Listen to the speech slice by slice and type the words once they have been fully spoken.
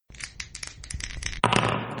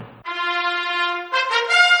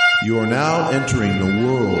You are now entering the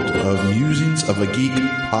world of Musings of a Geek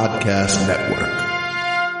podcast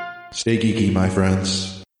network. Stay geeky, my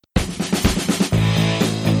friends.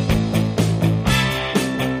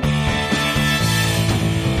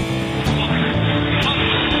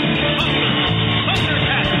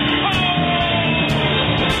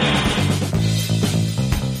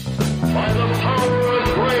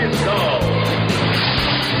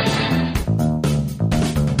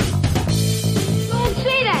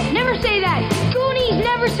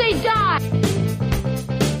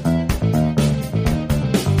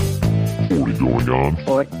 On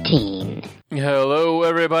 14. Hello,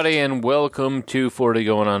 everybody, and welcome to 40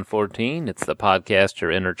 Going on 14. It's the podcast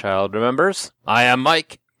your inner child remembers. I am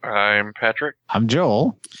Mike. I'm Patrick. I'm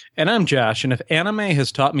Joel. And I'm Josh. And if anime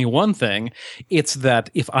has taught me one thing, it's that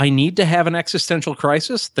if I need to have an existential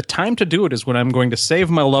crisis, the time to do it is when I'm going to save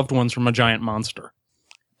my loved ones from a giant monster.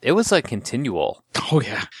 It was like continual. Oh,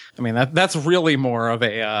 yeah. I mean, that's really more of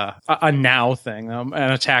a now thing, an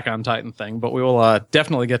Attack on Titan thing, but we will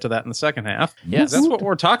definitely get to that in the second half. Yes. That's what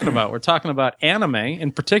we're talking about. We're talking about anime,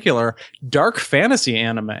 in particular, dark fantasy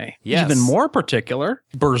anime. Yes. Even more particular,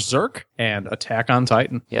 Berserk and Attack on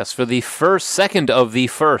Titan. Yes, for the second of the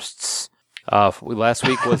firsts. Last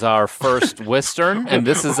week was our first Western, and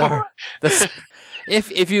this is our...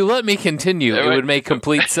 If you let me continue, it would make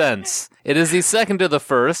complete sense. It is the second of the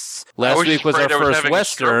firsts. Last week was our first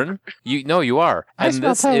Western. You are. And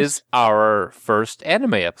this is our first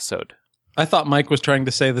anime episode. I thought Mike was trying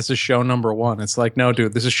to say this is show number 1. It's like, no,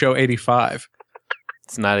 dude, this is show 85.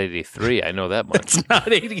 It's not 83. I know that much. It's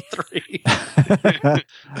not 83.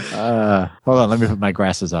 Hold on, let me put my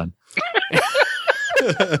glasses on.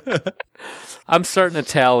 I'm starting to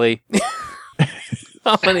tally.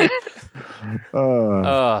 How many...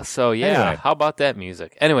 So yeah, anyway. How about that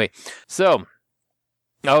music? Anyway, so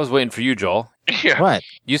I was waiting for you, Joel. Yeah. What?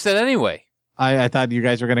 You said anyway. I thought you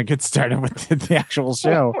guys were going to get started with the actual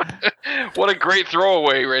show. What a great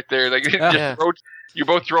throwaway right there. Like, Yeah. you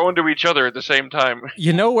both throw into each other at the same time.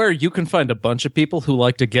 You know where you can find a bunch of people who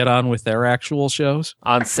like to get on with their actual shows?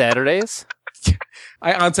 On Saturdays?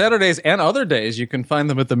 On Saturdays and other days, you can find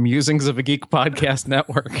them at the Musings of a Geek podcast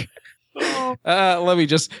network. Let me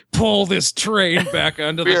just pull this train back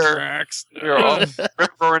onto the tracks. You're off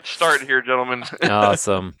roaring start here, gentlemen.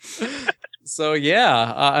 Awesome. So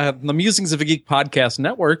yeah, the Musings of a Geek podcast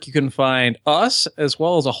network, you can find us as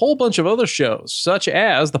well as a whole bunch of other shows, such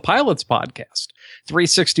as the Pilots podcast,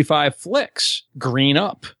 365 Flicks, Green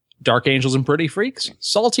Up, Dark Angels and Pretty Freaks,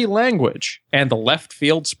 Salty Language, and the Left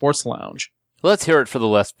Field Sports Lounge. Let's hear it for the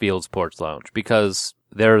Left Field Sports Lounge, because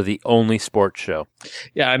they're the only sports show.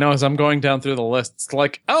 Yeah, I know. As I'm going down through the list, it's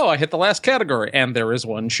like, oh, I hit the last category, and there is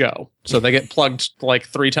one show. So they get plugged like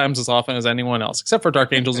 3 times as often as anyone else, except for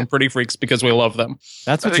Dark Angels and Pretty Freaks, because we love them.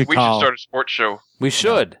 That's I what you think we should call. start a sports show. We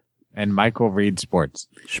should. And Michael read sports.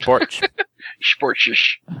 Sports.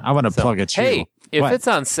 Sports-ish. I want to plug a chew. Hey, if What? it's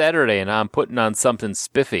on Saturday and I'm putting on something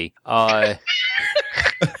spiffy,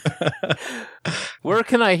 where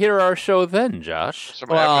can I hear our show then, Josh? Some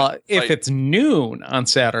Well, average, if like, it's noon on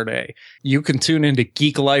Saturday, you can tune into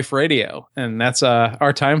Geek Life Radio, and that's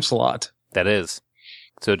our time slot. That is.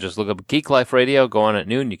 So just look up Geek Life Radio, go on at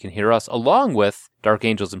noon, you can hear us, along with Dark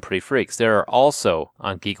Angels and Pretty Freaks. They're also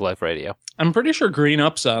on Geek Life Radio. I'm pretty sure Green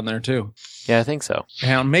Up's on there, too. Yeah, I think so.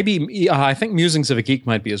 And maybe, I think Musings of a Geek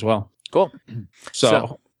might be as well. Cool.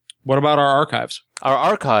 So what about our archives? Our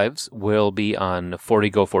archives will be on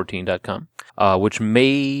 40go14.com, which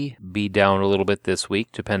may be down a little bit this week,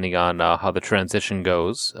 depending on how the transition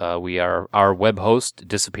goes. Our web host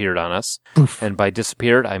disappeared on us. Poof. And by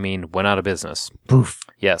disappeared, I mean went out of business. Poof.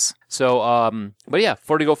 Yes. So, but yeah,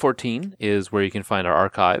 40go14 is where you can find our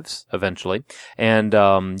archives eventually. And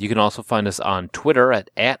you can also find us on Twitter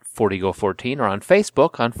at 40go14 or on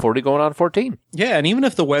Facebook on 40going-on-14. Yeah, and even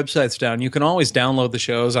if the website's down, you can always download the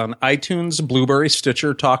shows on iTunes, Blueberry,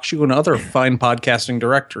 Stitcher, TalkShoe, and other fine podcasting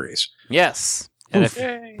directories. Yes. And if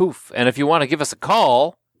you want to give us a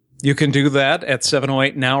call, You can do that at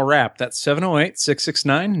 708-NOW-RAP. That's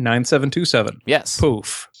 708-669-9727. yes.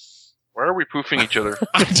 Poof. why are we poofing each other?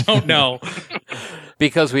 I don't know.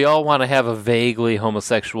 Because we all want to have a vaguely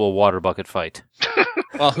homosexual water bucket fight.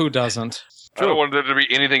 Well, who doesn't? I don't want there to be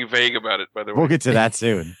anything vague about it, by the way. We'll get to that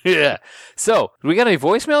soon. Yeah. So, do we got any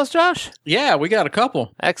voicemails, Josh? Yeah, we got a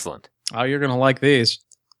couple. Excellent. Oh, you're going to like these.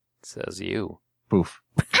 Says you. Poof.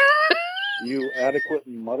 You adequate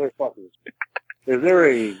motherfuckers. Is there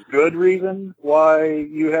a good reason why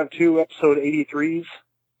you have 2 episode 83s?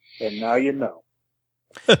 And now you know.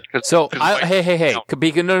 So, Mike- hey.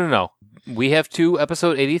 no. No. We have 2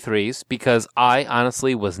 episode 83s because I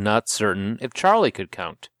honestly was not certain if Charlie could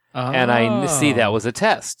count. And I see that was a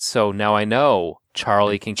test. So now I know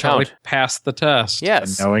Charlie can Charlie count. passed the test.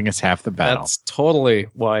 Yes. Knowing is half the battle. That's totally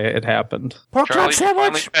why it happened. Pork chop Charlie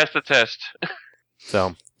finally sandwich. passed the test.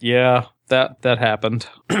 So, Yeah, that happened.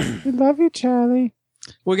 We love you, Charlie.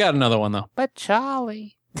 We got another one though. but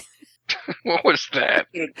Charlie. What was that?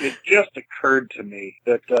 It just occurred to me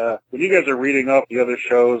that when you guys are reading up the other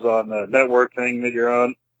shows on the network thing that you're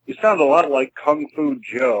on, you sound a lot like Kung Fu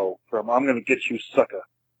Joe from I'm Gonna Get You, Sucker.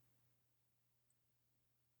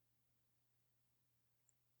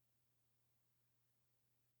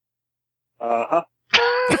 Uh-huh.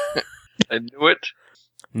 I knew it.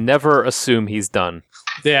 Never assume he's done.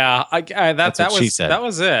 Yeah, That's what she said. That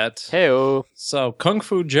was it. Hey-o. So Kung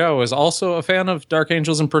Fu Joe is also a fan of Dark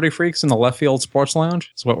Angels and Pretty Freaks in the Left Field Sports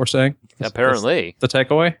Lounge. Is what we're saying. Apparently. The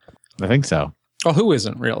takeaway. I think so. Oh, who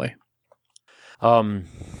isn't really? I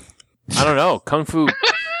don't know. Kung Fu.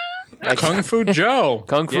 Kung Fu Joe.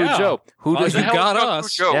 Kung Fu Yeah. Joe. Who Oh, does you The hell got is Kung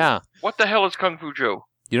us. Fu Joe? Yeah. What the hell is Kung Fu Joe?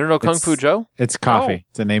 You don't know Kung It's- Fu Joe? It's coffee.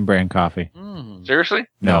 It's a name brand coffee. Seriously?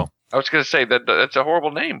 No. I was going to say that's a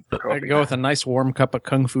horrible name. For I coffee. could go with a nice warm cup of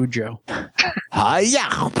Kung Fu Joe.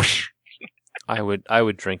 Yeah. I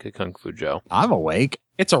would drink a Kung Fu Joe. I'm awake.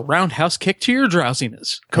 It's a roundhouse kick to your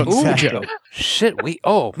drowsiness. Kung Fu Exactly. Joe. Shit,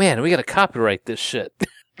 oh man, we gotta copyright this shit.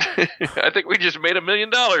 I think we just made $1 million.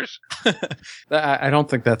 I don't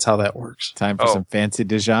think that's how that works. Time for Oh. some fancy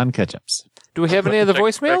Dijon ketchups. Do we have any other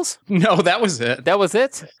voicemails? No, that was it. That was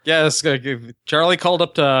it? Yes, Charlie called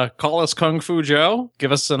up to call us Kung Fu Joe,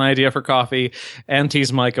 give us an idea for coffee, and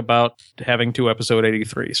tease Mike about having 2 episode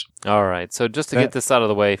 83s. All right, so just to get this out of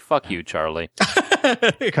the way, fuck you, Charlie.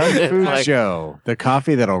 Kung Fu Like- Joe, the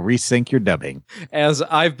coffee that'll resync your dubbing. As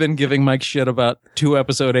I've been giving Mike shit about 2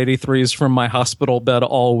 episode 83s from my hospital bed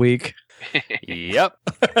all week. Yep.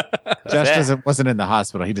 Josh wasn't in the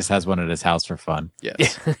hospital. He just has one at his house for fun.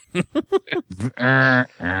 Yes. He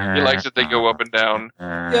likes that they go up and down.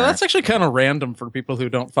 Yeah, that's actually kind of random for people who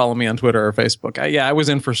don't follow me on Twitter or Facebook. I was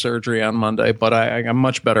in for surgery on Monday, but I'm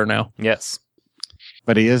much better now. Yes.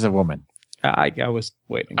 But he is a woman. I was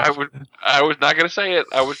waiting. I was not going to say it.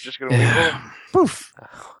 I was just going to leave it alone. Poof.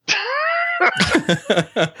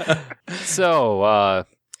 So,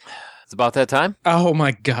 it's about that time. Oh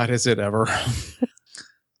my God, is it ever?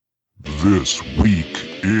 This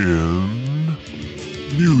week in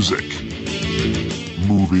music,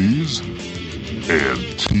 movies, and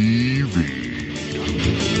TV.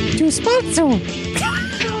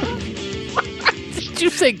 Did you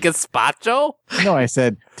say gazpacho? No, I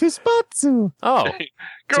said Tuspatsu. Oh.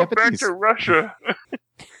 Go back Japanese. to Russia.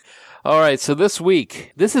 All right, so this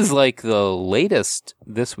week, this is like the latest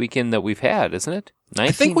this weekend that we've had, isn't it?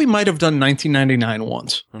 I think we might have done 1999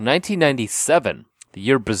 once. 1997, the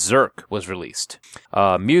year Berserk was released.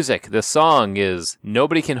 Music, the song is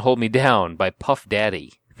Nobody Can Hold Me Down by Puff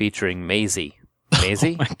Daddy, featuring Maisie.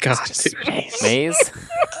 Maisie? My God, dude. Maze?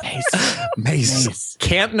 Mace.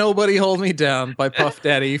 Can't Nobody Hold Me Down by Puff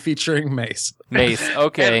Daddy featuring Mace. Mace,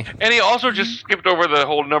 okay. And he also just skipped over the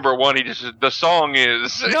whole number one. He just the song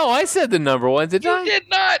is. No, I said the number one, did I? You did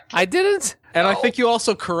not. I didn't? And I think you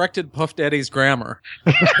also corrected Puff Daddy's grammar.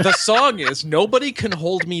 The song is Nobody Can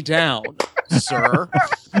Hold Me Down, sir,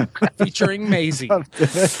 featuring Maisie. Right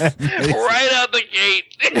out the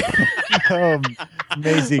gate.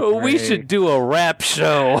 Maisie We Gray. should do a rap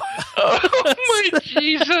show. Oh my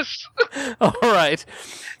Jesus. All right.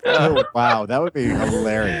 Oh, wow, that would be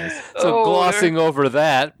hilarious. So Oh, glossing over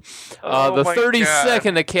that, Oh, the my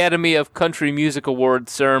 32nd Academy of Country Music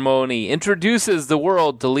Awards ceremony introduces the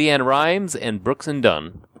world to Leanne Rimes and Brooks and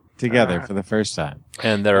Dunn. Together for the first time.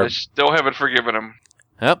 And I their still haven't forgiven him.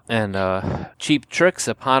 yep, and Cheap Trick's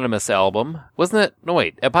eponymous album. Wasn't it? No,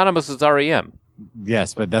 wait. Eponymous was REM.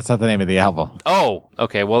 Yes, but that's not the name of the album. Oh,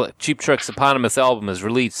 okay. Well, Cheap Trick's eponymous album is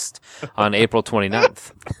released on April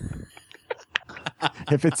 29th.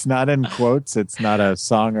 If it's not in quotes, it's not a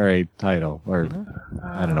song or a title, or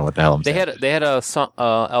I don't know what the hell I'm They saying. had a song,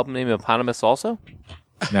 album named Eponymous also?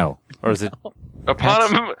 No, Or is it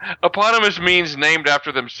Eponymous means named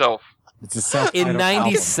after themselves. it's a self-titled in album.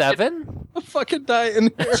 97? I'm fucking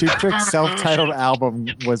dying. Cheap Trick's self-titled album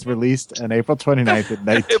was released on April 29th in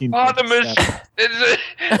Eponymous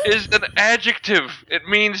 1997. is an adjective. It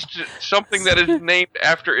means something that is named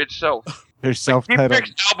after itself. Their Cheap self-titled,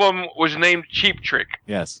 Trick's album was named Cheap Trick,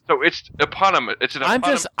 yes. so it's eponymous. It's an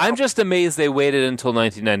eponymous. I'm just amazed they waited until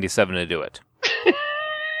 1997 to do it.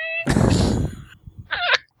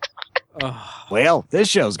 Well, this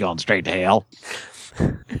show's gone straight to hell.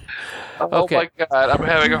 Oh Okay. my God, I'm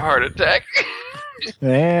having a heart attack.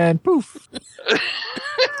 And poof.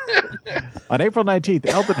 On April 19th,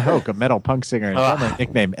 Eldon Hoke, a metal punk singer and drummer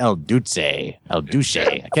nicknamed El Duce. El Duce.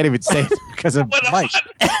 I can't even say it because of Mike.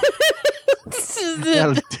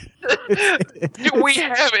 Do we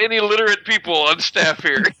have any literate people on staff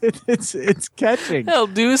here? It's catching. El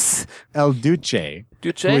Deuce. El Duce.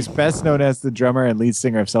 Duce? Who is best known as the drummer and lead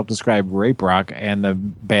singer of self-described rape rock and the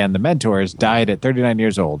band The Mentors, died at 39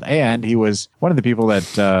 years old. And he was one of the people that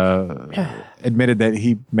admitted that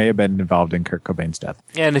he may have been involved in Kurt Cobain's death.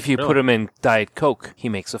 And if you put him in Diet Coke, he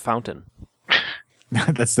makes a fountain.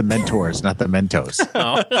 That's the Mentors, not the Mentos.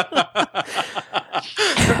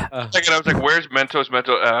 Second, I was like, "Where's Mentos?"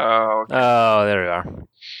 Oh, okay. Oh, there we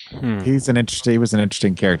are. He was an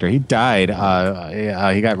interesting character. He died.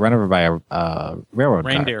 He got run over by a railroad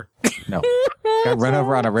Reindeer. car. No, got run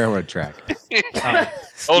over on a railroad track. Oh,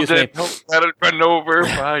 Excuse me. got it run over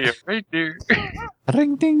by a reindeer.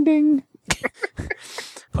 Ring, ding, ding.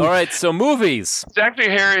 All right, so movies.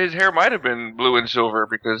 His hair might have been blue and silver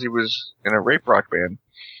because he was in a rape rock band.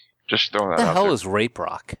 Just throwing What that the out hell there. is rape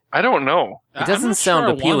rock? I don't know. It doesn't sound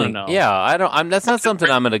appealing. Yeah, I don't. That's not something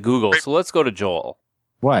I'm going to Google. So let's go to Joel.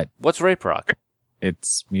 What? What's rape rock?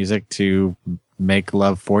 It's music to make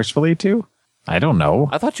love forcefully to? I don't know.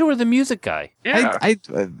 I thought you were the music guy. Yeah.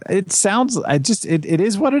 It sounds. It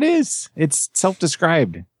is what it is. It's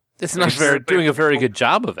self-described. It's not doing a very good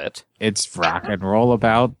job of it. It's rock and roll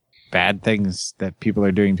about bad things that people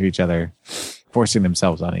are doing to each other, forcing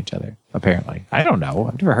themselves on each other. Apparently, I don't know.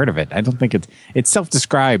 I've never heard of it. I don't think it's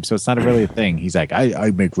self-described, so it's not really a thing. He's like,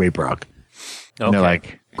 I make rape rock. Okay. And they're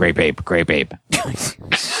like, grape ape.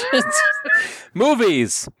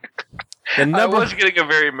 Movies. The I number. was getting a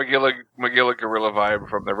very Magilla Gorilla vibe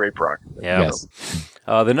from the rape rock. Yeah. Yes.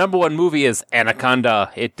 The number one movie is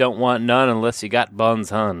Anaconda. It don't want none unless you got buns,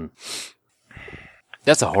 hun.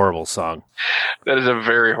 That's a horrible song. That is a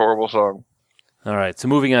very horrible song. All right, so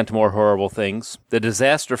moving on to more horrible things. The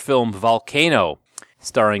disaster film Volcano,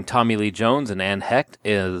 starring Tommy Lee Jones and Anne Hecht,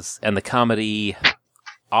 and the comedy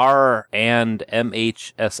R and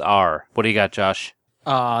MHSR. What do you got, Josh?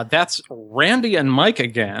 That's Randy and Mike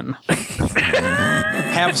again.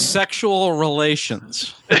 Have sexual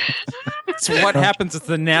relations. So what happens is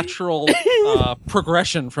the natural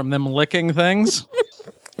progression from them licking things.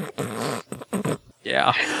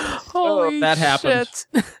 Yeah. Holy that happened.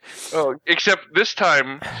 shit. Oh, except this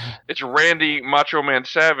time, it's Randy Macho Man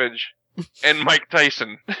Savage and Mike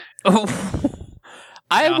Tyson.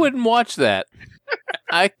 I wouldn't watch that.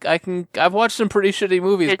 I've watched some pretty shitty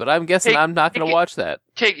movies, but I'm guessing I'm not going to watch that.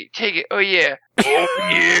 Take it. Oh yeah. Oh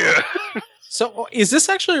yeah. So is this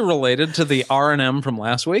actually related to the R&M from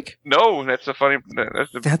last week? No, that's a funny.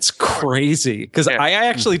 That's crazy. Because Yeah. I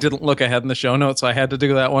actually didn't look ahead in the show notes, so I had to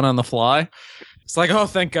do that one on the fly. It's like, oh,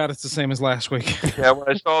 thank God it's the same as last week. Yeah, when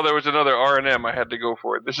I saw there was another R&M, I had to go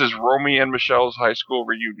for it. This is Romy and Michelle's high school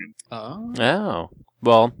reunion. Oh. Oh.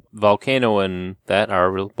 Well, Volcano and that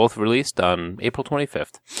are both released on April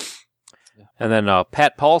 25th. And then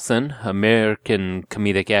Pat Paulson, American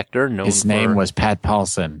comedic actor. His name was Pat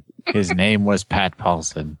Paulson.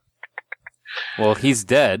 Well, he's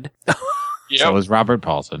dead So was Robert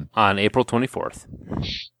Paulson. on April 24th.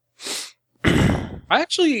 I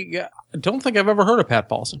actually don't think I've ever heard of Pat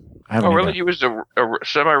Paulson. I haven't Oh, really? either. He was a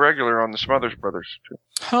semi-regular on the Smothers Brothers. Too.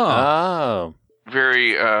 Huh. Oh.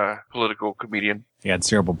 Very political comedian. He had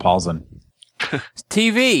cerebral palsy.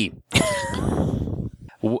 TV.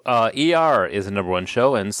 ER is the number one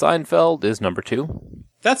show, and Seinfeld is number 2.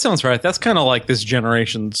 That sounds right. That's kind of like this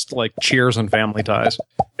generation's like Cheers and Family Ties.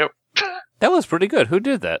 That was pretty good. Who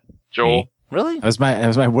did that? Joel. Really? That was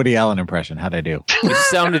my Woody Allen impression. How'd I do? You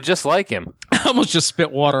sounded just like him. I almost just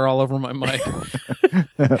spit water all over my mic.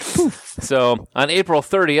 So, on April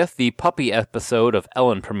 30th, the Puppy episode of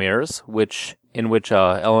Ellen premieres, in which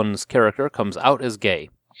Ellen's character comes out as gay.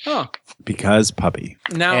 Huh. Because puppy.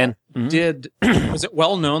 Now, And- was it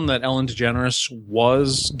well known that Ellen DeGeneres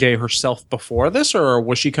was gay herself before this, or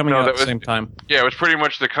was she coming out at the same time? Yeah, it was pretty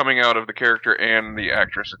much the coming out of the character and the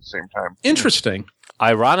actress at the same time. Interesting.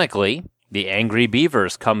 Ironically, The Angry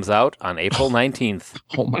Beavers comes out on April 19th.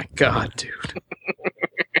 Oh my God, dude.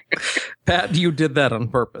 Pat, you did that on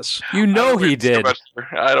purpose. You know he did.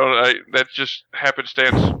 That's just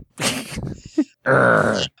happenstance.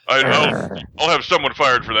 I'll have someone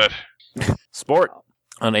fired for that. Sport.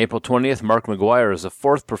 On April 20th, Mark McGuire is the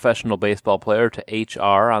 4th professional baseball player to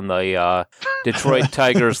HR on the Detroit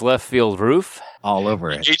Tigers left field roof. All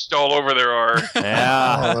over it. Aged all over there are.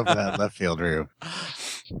 Yeah. All over that left field roof.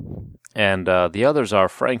 And the others are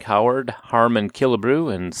Frank Howard, Harmon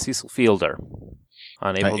Killebrew, and Cecil Fielder.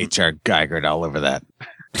 On April... H.R. Geiger all over that.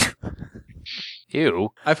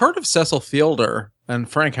 Ew. I've heard of Cecil Fielder. And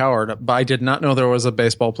Frank Howard, but I did not know there was a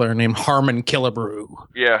baseball player named Harmon Killebrew.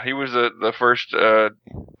 Yeah, he was the first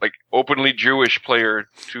openly Jewish player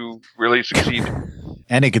to really succeed.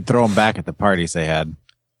 And he could throw them back at the parties they had.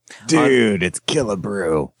 Dude, it's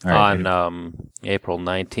Killebrew. On April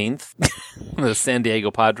 19th, the San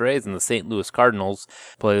Diego Padres and the St. Louis Cardinals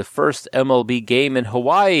play the first MLB game in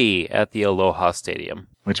Hawaii at the Aloha Stadium.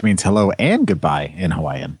 Which means hello and goodbye in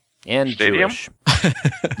Hawaiian. And Stadium? Jewish.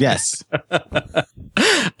 Yes. I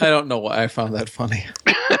don't know why I found that funny.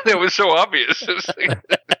 It was so obvious.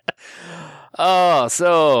 Oh,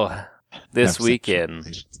 so this Have weekend,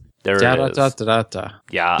 sexual there Da, is. da, da, da, da.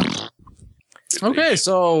 Yeah, Okay,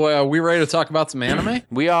 so we ready to talk about some anime?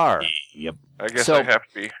 we are. Yep. I guess So- I have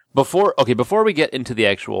to be. Before we get into the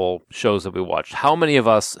actual shows that we watched, how many of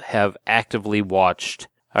us have actively watched,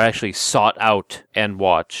 or actually sought out and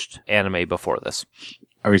watched anime before this?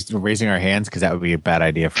 Are we still raising our hands? Because that would be a bad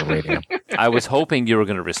idea for radio. I was hoping you were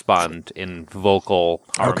going to respond in vocal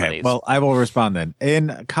harmonies. Okay, well, I will respond then.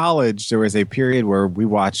 In college, there was a period where we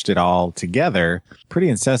watched it all together pretty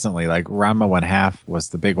incessantly. Like Ranma 1/2 was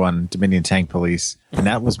the big one, Dominion Tank Police. And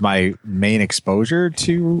that was my main exposure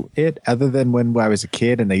to it, other than when I was a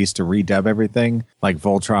kid and they used to redub everything, like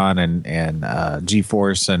Voltron and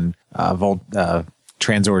G-Force and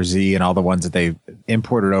Transor Z and all the ones that they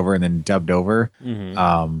imported over and then dubbed over.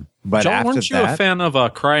 But John, after weren't you that, a fan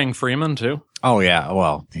of Crying Freeman, too? oh yeah,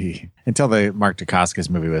 well, until the Mark Dacascos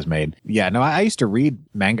movie was made. Yeah, no, I used to read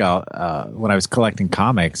manga when I was collecting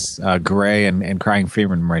comics. Gray and Crying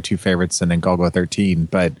Freeman were my two favorites, and then Golgo 13.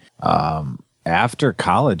 But after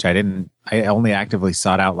college, I only actively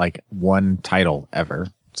sought out like one title ever.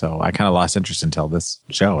 So I kind of lost interest until this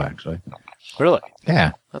show, actually. Really?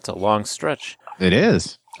 Yeah, That's a long stretch. it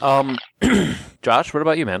is. Josh, what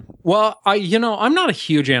about you, man? Well, I'm not a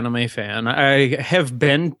huge anime fan. I have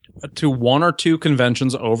been to one or two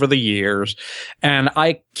conventions over the years, and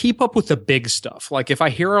I keep up with the big stuff. Like if I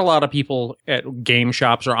hear a lot of people at game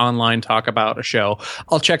shops or online talk about a show,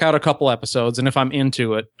 I'll check out a couple episodes, and if I'm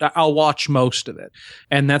into it, I'll watch most of it.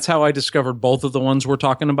 And that's how I discovered both of the ones we're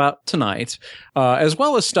talking about tonight, as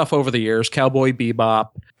well as stuff over the years, Cowboy Bebop,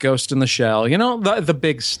 Ghost in the Shell, the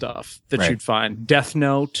big stuff that Right. you'd find. Death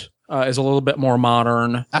Note is a little bit more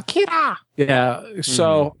modern. Akira. Yeah.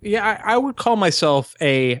 So, I would call myself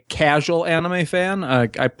a casual anime fan. I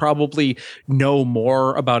probably know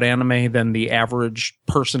more about anime than the average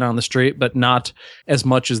person on the street, but not as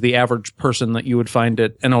much as the average person that you would find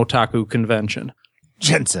at an otaku convention.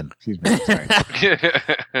 Jensen. Excuse me.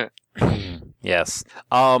 Sorry. Yes.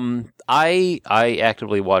 I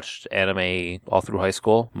actively watched anime all through high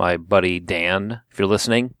school. My buddy Dan, if you're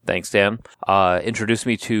listening, thanks Dan, introduced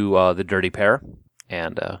me to The Dirty Pair,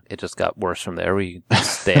 and it just got worse from there. We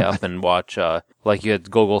stay up and watch, like you had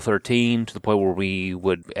Golgo 13, to the point where we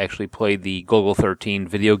would actually play the Golgo 13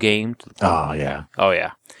 video game. Oh yeah, Oh,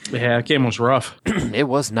 yeah. Yeah, that game was rough. It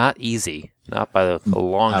was not easy. Not by a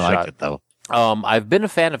long I shot. liked it though. I've been a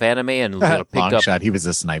fan of anime and picked Long up. shot. He was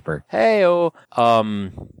a sniper. Hey-o.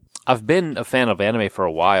 I've been a fan of anime for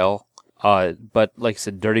a while, but like I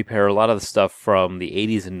said, Dirty Pair, a lot of the stuff from the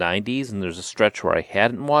 80s and 90s, and there's a stretch where I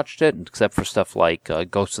hadn't watched it, except for stuff like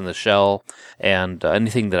Ghost in the Shell and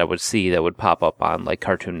anything that I would see that would pop up on like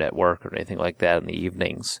Cartoon Network or anything like that in the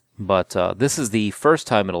evenings. But this is the first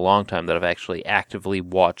time in a long time that I've actually actively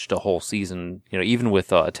watched a whole season. Even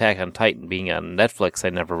with Attack on Titan being on Netflix, I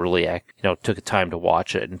never really took the time to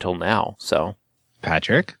watch it until now. So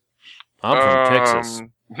Patrick, I'm from Texas.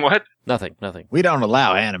 What? Nothing. we don't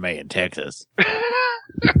allow anime in Texas.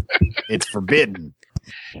 It's forbidden.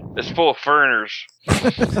 It's full of foreigners.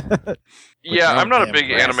 Yeah, I'm not a Damn big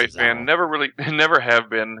grass anime is fan. out. Never have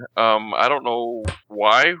been. I don't know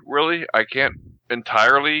why, really. I can't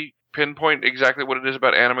entirely pinpoint exactly what it is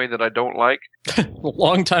about anime that I don't like.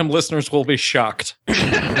 Longtime listeners will be shocked.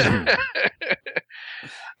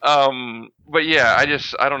 But yeah,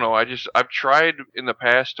 I don't know. I've tried in the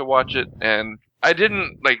past to watch it, and I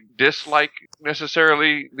didn't dislike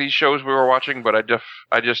necessarily these shows we were watching, but I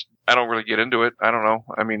don't really get into it. I don't know.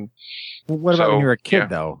 I mean, Well, what about when you were a kid yeah.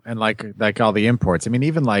 though, and like all the imports? I mean,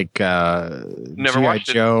 even like Never G.I. watched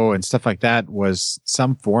it. Joe and stuff like that was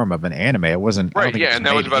some form of an anime. It wasn't I don't right? think it Yeah, and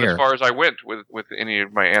that was made about here. as far as I went with any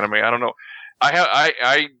of my anime. I don't know.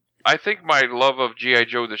 I think my love of G.I.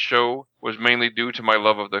 Joe the show was mainly due to my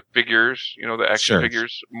love of the figures, the action Sure.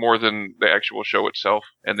 figures, more than the actual show itself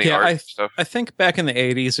and the art and stuff. I think back in the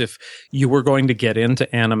 80s, if you were going to get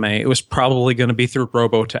into anime, it was probably going to be through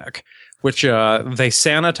Robotech, which they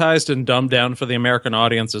sanitized and dumbed down for the American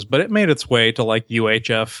audiences, but it made its way to like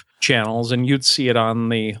UHF channels, and you'd see it on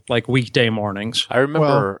the like weekday mornings. I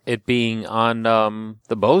remember it being on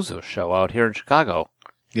the Bozo show out here in Chicago.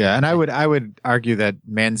 Yeah, and I would argue that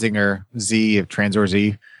Manzinger Z of Transor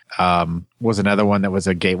Z was another one that was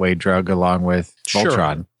a gateway drug along with Sure.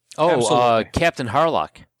 Voltron. Oh, Absolutely. Captain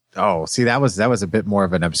Harlock. Oh, see, that was a bit more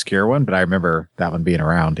of an obscure one, but I remember that one being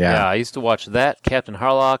around. Yeah, Yeah. I used to watch that, Captain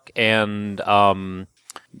Harlock, and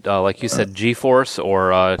like you said, G-Force,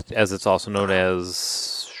 or as it's also known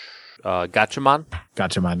as Gatchaman.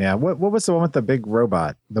 Gotcha, man. Yeah. What was the one with the big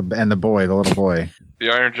robot the little boy? The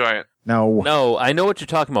Iron Giant. No. No, I know what you're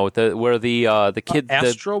talking about. Where the kid,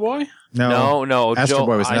 Astro Boy? no, Astro Joel,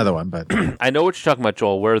 Boy was another one, but I know what you're talking about,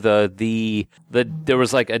 Joel. Where the there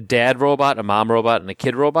was like a dad robot, a mom robot, and a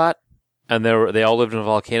kid robot, and they all lived in a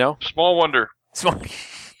volcano. Small Wonder.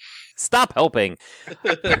 Stop helping.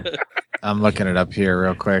 I'm looking it up here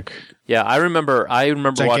real quick. Yeah, I remember watching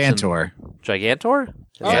Gigantor. Gigantor.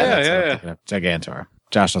 Oh, that's yeah, what I'm yeah. thinking of. Gigantor.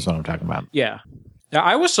 Josh knows what I'm talking about. Yeah. Yeah,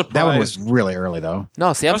 I was surprised. That one was really early, though.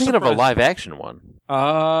 No, see, I'm I'm thinking of a surprised. live action one.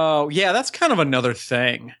 Oh, yeah, that's kind of another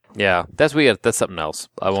thing. Yeah, that's something else.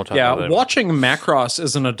 I won't talk about it. Yeah, anymore. watching Macross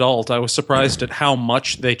as an adult, I was surprised at how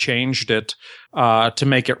much they changed it to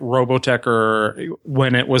make it Robotech or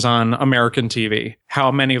when it was on American TV.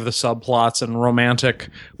 How many of the subplots and romantic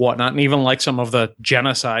whatnot, and even like some of the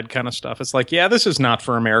genocide kind of stuff. It's like, yeah, this is not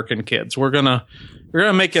for American kids. We're gonna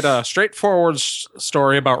make it a straightforward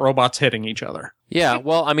story about robots hitting each other. Yeah,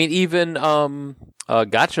 well, I mean, even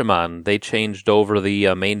Gatchaman, they changed over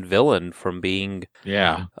the main villain from being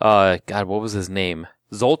Yeah. God, what was his name?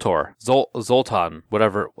 Zoltan,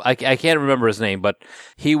 whatever. I can't remember his name, but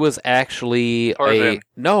he was actually Tarzan.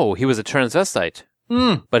 he was a transvestite.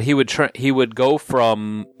 Mm. But he would go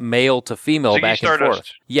from male to female Ziggy back and Stardust.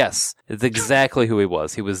 forth. Yes, it's exactly who he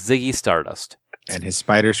was. He was Ziggy Stardust. And his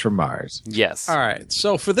spiders from Mars. Yes. All right.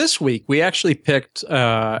 So for this week, we actually picked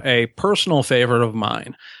a personal favorite of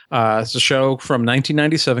mine. It's a show from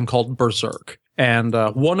 1997 called Berserk. And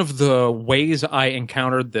one of the ways I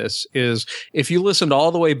encountered this is if you listened all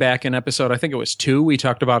the way back in episode, I think it was 2, we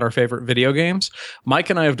talked about our favorite video games. Mike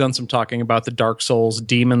and I have done some talking about the Dark Souls,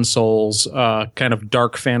 Demon Souls, kind of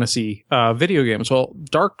dark fantasy video games. Well,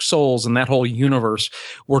 Dark Souls and that whole universe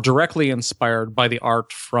were directly inspired by the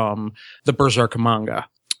art from the Berserk manga.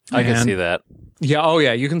 I can And- see that. Yeah, oh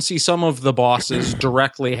yeah, you can see some of the bosses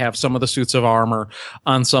directly have some of the suits of armor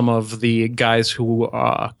on some of the guys who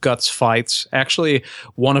Guts fights. Actually,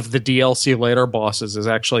 one of the DLC later bosses is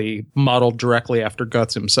actually modeled directly after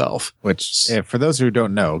Guts himself. Which, for those who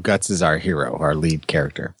don't know, Guts is our hero, our lead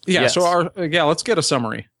character. Yeah, Yes. so let's get a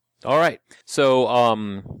summary. All right. So,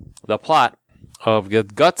 the plot of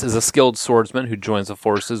Guts is a skilled swordsman who joins the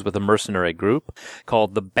forces with a mercenary group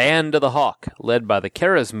called the Band of the Hawk, led by the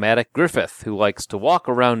charismatic Griffith, who likes to walk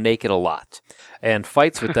around naked a lot, and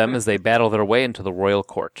fights with them as they battle their way into the royal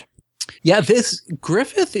court. Yeah, this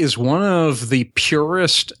Griffith is one of the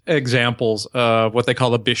purest examples of what they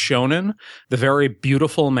call a Bishonen, the very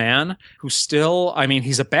beautiful man who still, I mean,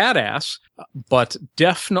 he's a badass, but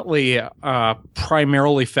definitely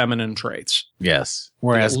primarily feminine traits. Yes.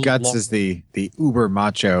 Whereas Yeah, Guts lo- is the uber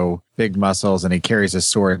macho, big muscles, and he carries a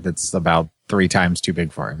sword that's about 3 times too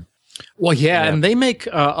big for him. Well, yeah, and they make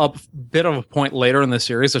a bit of a point later in the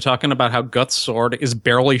series of talking about how Guts' sword is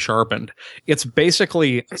barely sharpened. It's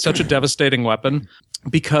basically such a devastating weapon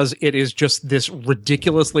because it is just this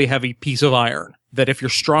ridiculously heavy piece of iron that if you're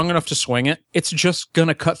strong enough to swing it, it's just going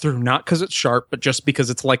to cut through, not because it's sharp, but just because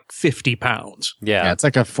it's like 50 pounds. Yeah. Yeah, it's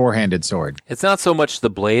like a 4-handed sword. It's not so much the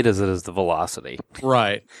blade as it is the velocity.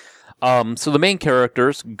 Right. So the main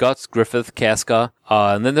characters, Guts, Griffith, Casca,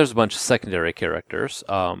 and then there's a bunch of secondary characters.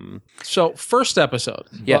 So, first episode.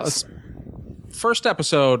 Yes. First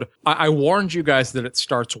episode, I warned you guys that it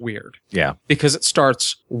starts weird. Yeah. Because it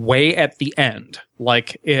starts way at the end,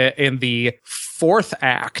 like in the 4th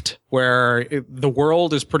act, where the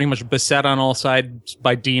world is pretty much beset on all sides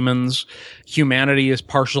by demons. Humanity is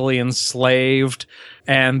partially enslaved.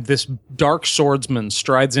 and this dark swordsman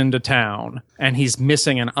strides into town, and he's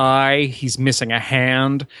missing an eye, he's missing a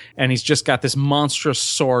hand, and he's just got this monstrous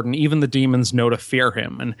sword, and even the demons know to fear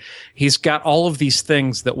him. And he's got all of these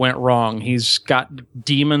things that went wrong. He's got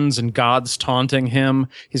demons and gods taunting him.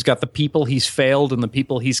 He's got the people he's failed and the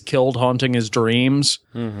people he's killed haunting his dreams.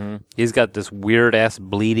 Mm-hmm. He's got this weird-ass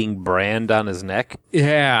bleeding brand on his neck.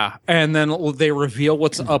 Yeah, and then they reveal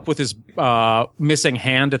what's up with his missing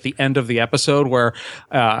hand at the end of the episode, where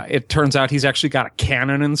it turns out he's actually got a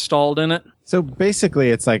cannon installed in it. So basically,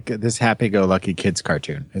 it's like this happy-go-lucky kids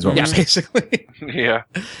cartoon, is what we're saying. Basically. Yeah.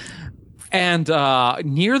 And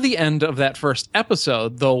near the end of that first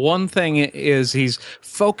episode, the one thing is he's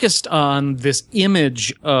focused on this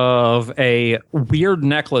image of a weird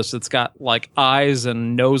necklace that's got like eyes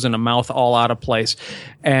and nose and a mouth all out of place.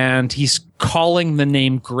 And he's calling the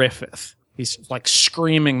name Griffith. He's like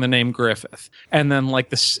screaming the name Griffith. And then like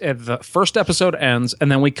the first episode ends, and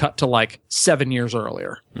then we cut to like 7 years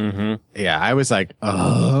earlier. Mm-hmm. Yeah, I was like,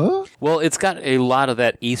 Well, it's got a lot of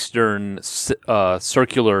that Eastern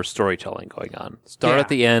circular storytelling going on. Start at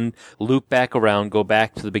the end, loop back around, go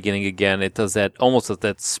back to the beginning again. It does that almost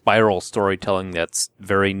that spiral storytelling that's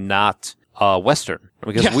very not Western.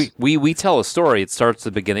 Because we tell a story, it starts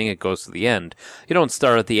at the beginning, it goes to the end. You don't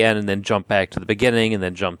start at the end and then jump back to the beginning and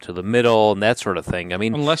then jump to the middle and that sort of thing. I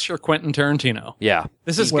mean, Unless you're Quentin Tarantino. yeah.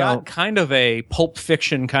 This has got kind of a Pulp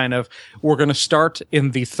Fiction kind of, we're going to start in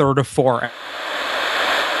the third of four.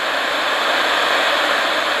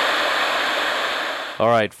 All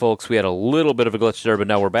right, folks, we had a little bit of a glitch there, but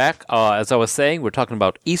now we're back. As I was saying, we're talking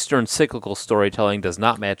about Eastern cyclical storytelling does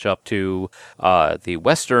not match up to the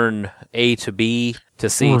Western A to B to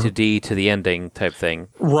C to D to the ending type thing.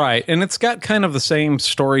 Right. And it's got kind of the same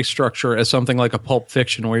story structure as something like a Pulp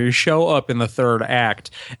Fiction, where you show up in the third act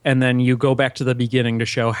and then you go back to the beginning to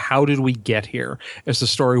show how did we get here as the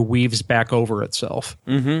story weaves back over itself.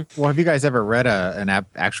 Mm-hmm. well, have you guys ever read an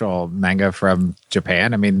actual manga from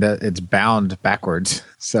Japan? I mean, it's bound backwards.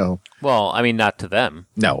 So Well, I mean, not to them.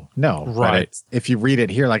 no. But Right. if you read it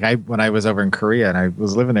here, like when I was over in Korea and I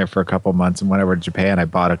was living there for a couple months and went over to Japan, I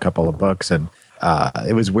bought a couple of books and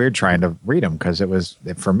it was weird trying to read them because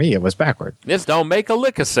for me, it was backward. This don't make a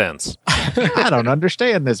lick of sense. I don't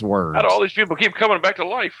understand this word. How do all these people keep coming back to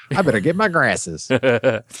life? I better get my grasses.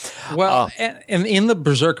 Well, and in the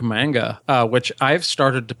Berserk manga, which I've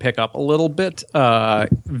started to pick up a little bit,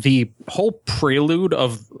 the whole prelude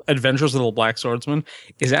of Adventures of the Black Swordsman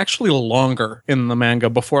is actually longer in the manga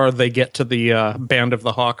before they get to the Band of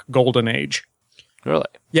the Hawk Golden Age. Really?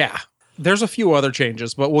 Yeah. There's a few other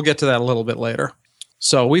changes, but we'll get to that a little bit later.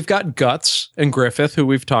 So we've got Guts and Griffith, who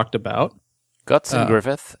we've talked about. Guts and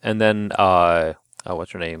Griffith, and then,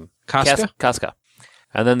 what's her name? Casca? Casca.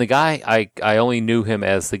 And then the guy, I only knew him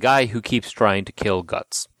as the guy who keeps trying to kill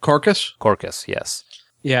Guts. Corcus? Corcus, yes.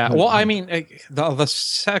 Yeah, well, I mean, the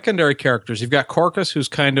secondary characters, you've got Corcus, who's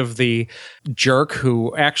kind of the jerk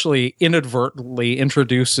who actually inadvertently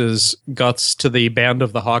introduces Guts to the Band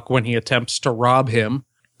of the Hawk when he attempts to rob him.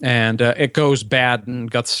 And it goes bad, and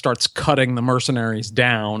Guts starts cutting the mercenaries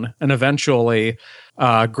down. And eventually,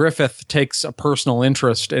 Griffith takes a personal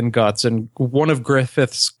interest in Guts. And one of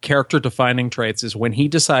Griffith's character-defining traits is when he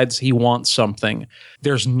decides he wants something,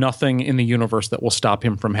 there's nothing in the universe that will stop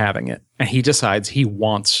him from having it. And he decides he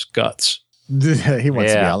wants Guts. He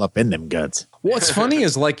wants to be all up in them guts. What's funny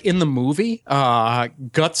is, like, in the movie,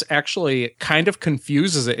 Guts actually kind of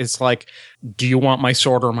confuses it. It's like, do you want my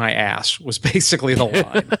sword or my ass? Was basically the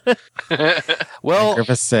line. Well,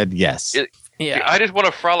 Griffith said yes. yeah. I just want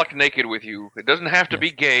to frolic naked with you. It doesn't have to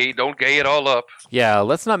be gay. Don't gay it all up. Yeah,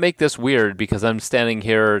 let's not make this weird because I'm standing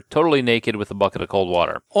here totally naked with a bucket of cold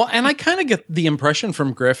water. Well, and I kind of get the impression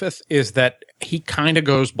from Griffith is that he kind of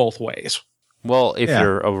goes both ways. Well, if Yeah.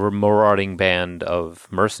 you're a marauding band of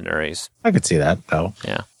mercenaries, I could see that, though.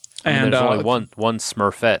 yeah. I mean, And there's only one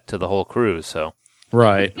Smurfette to the whole crew, so,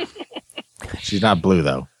 right. She's not blue,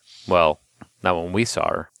 though. well, not when we saw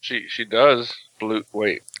her. She does. Blue.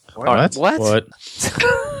 Wait. What? What?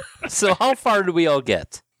 So how far did we all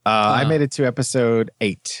get? I made it to episode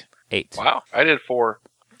 8. 8. Wow. I did 4.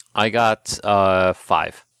 I got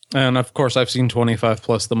 5. And of course, I've seen 25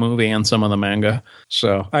 plus the movie and some of the manga.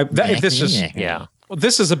 So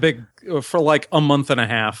this is a big, for like a month and a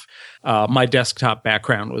half. My desktop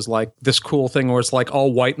background was like this cool thing where it's like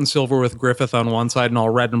all white and silver with Griffith on one side and all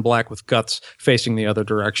red and black with Guts facing the other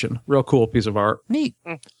direction. Real cool piece of art. Neat.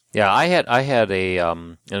 Yeah, I had a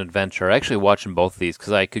an adventure. Actually, watching both of these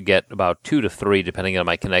because I could get about 2 to 3 depending on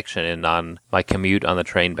my connection and on my commute on the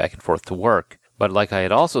train back and forth to work. But like I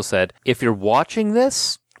had also said, if you're watching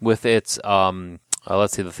this with its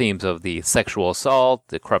let's see, the themes of the sexual assault,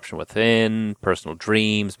 the corruption within, personal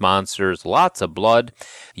dreams, monsters, lots of blood.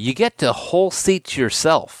 You get to whole seat to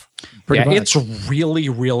yourself. Pretty much. It's really,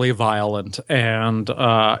 really violent. And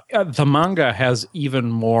the manga has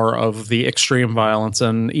even more of the extreme violence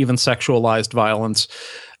and even sexualized violence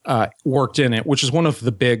worked in it, which is one of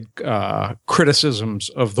the big criticisms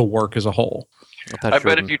of the work as a whole. I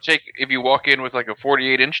bet if you walk in with like a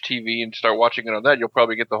 48-inch TV and start watching it on that, you'll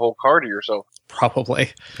probably get the whole car to yourself. Probably.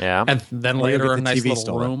 Yeah. And then Or you'll later get a the nice TV little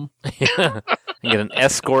stolen. room. You get an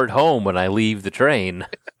escort home when I leave the train.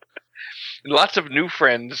 Lots of new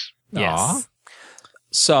friends. Yes.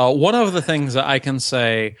 So one of the things that I can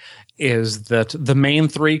say is that the main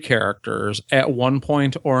three characters at one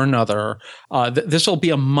point or another, this will be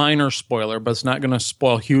a minor spoiler, but it's not going to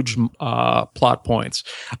spoil huge plot points.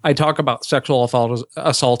 I talk about sexual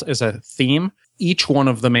assault as a theme. Each one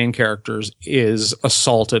of the main characters is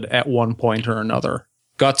assaulted at one point or another.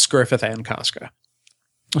 Guts, Griffith, and Casca.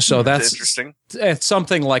 So that's interesting. It's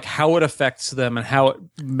something like how it affects them and how it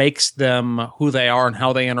makes them who they are and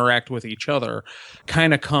how they interact with each other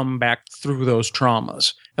kind of come back through those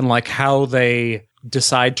traumas, and like how they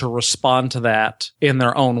decide to respond to that in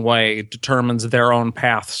their own way determines their own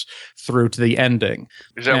paths through to the ending.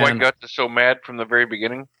 Is that why Guts is so mad from the very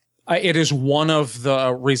beginning? It is one of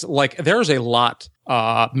the reasons. Like, there's a lot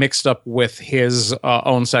mixed up with his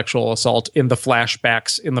own sexual assault in the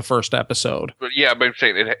flashbacks in the first episode. But yeah, but I'm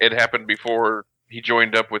saying it happened before he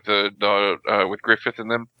joined up with with Griffith and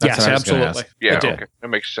them. That's Yes, what I was gonna absolutely. Yeah, It did. okay, that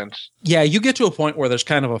makes sense. Yeah, you get to a point where there's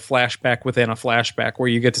kind of a flashback within a flashback where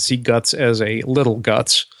you get to see Guts as a little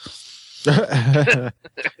Guts.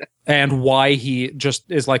 And why he just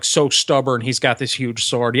is like so stubborn. He's got this huge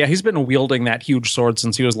sword. Yeah, he's been wielding that huge sword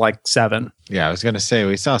since he was like 7. Yeah, I was going to say,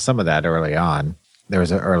 we saw some of that early on. There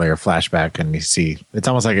was an earlier flashback, and you see, it's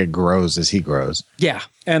almost like it grows as he grows. Yeah,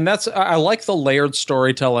 and I like the layered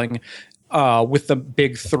storytelling with the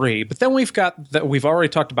big three. But then we've already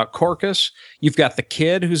talked about Corcus. You've got the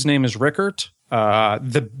kid whose name is Rickert.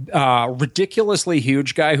 The ridiculously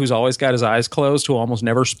huge guy who's always got his eyes closed, who almost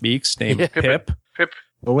never speaks, named Pip.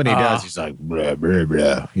 But when he does, he's like, blah, blah,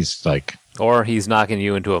 blah. He's like, Or he's knocking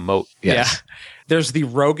you into a moat. yes. Yeah. There's the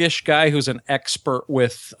roguish guy who's an expert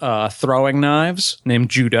with throwing knives named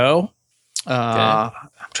Judo. I'm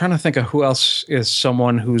trying to think of who else is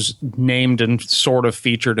someone who's named and sort of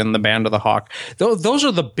featured in the Band of the Hawk. Those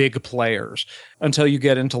are the big players until you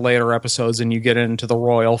get into later episodes and you get into the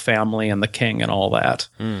royal family and the king and all that.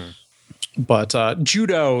 But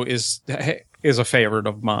Judo is a favorite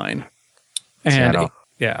of mine. And Shadow.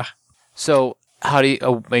 yeah. So, how do you,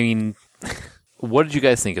 I mean, what did you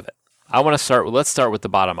guys think of it? Let's start with the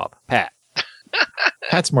bottom up. Pat.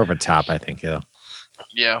 That's more of a top, I think, though.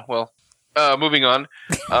 Yeah, well, moving on.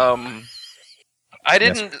 I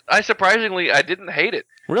didn't hate it.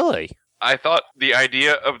 Really? I thought the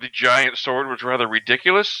idea of the giant sword was rather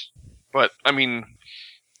ridiculous, but I mean,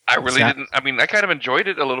 I really didn't. I mean, I kind of enjoyed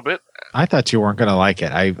it a little bit. I I thought you weren't going to like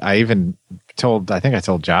it. I even I think I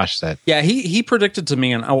told Josh that. Yeah, he predicted to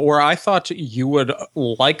me, and where I thought you would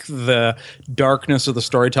like the darkness of the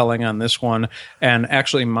storytelling on this one, and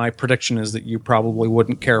actually my prediction is that you probably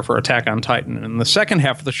wouldn't care for Attack on Titan. In the second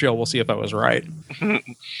half of the show, we'll see if I was right.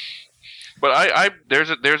 But there's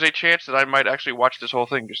a chance that I might actually watch this whole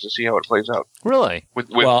thing just to see how it plays out. Really? With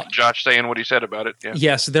Well- Josh saying what he said about it. Yeah.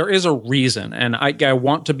 Yes, there is a reason, and I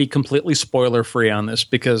want to be completely spoiler-free on this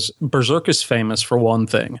because Berserk is famous for one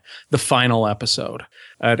thing, the final episode.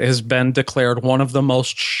 It has been declared one of the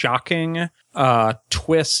most shocking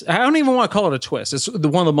twists. I don't even want to call it a twist. It's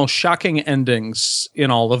one of the most shocking endings in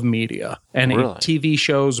all of media. And in Really? TV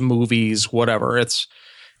shows, movies, whatever.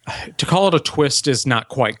 To call it a twist is not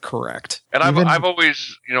quite correct. And Even- I've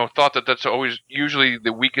always thought that that's always usually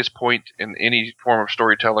the weakest point in any form of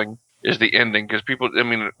storytelling is the ending, because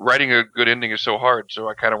writing a good ending is so hard. So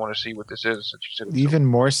I kind of want to see what this is. Since you said it's so- Even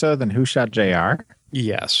more so than Who Shot JR?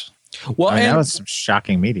 Yes. Well, I mean, that and was some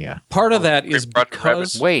shocking media. part of that is Roger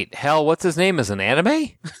because Wait, hell, what's his name? Is an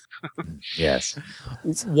anime? Yes.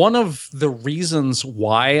 one of the reasons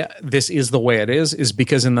why this is the way it is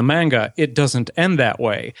because in the manga, it doesn't end that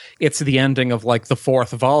way. It's the ending of like the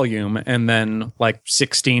 4th volume, and then like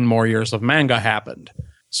 16 more years of manga happened.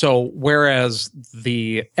 So whereas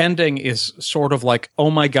the ending is sort of like, oh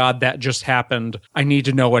my God, that just happened. I need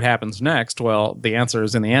to know what happens next. Well, the answer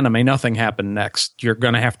is in the anime, nothing happened next. You're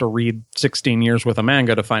going to have to read 16 years worth of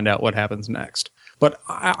manga to find out what happens next. But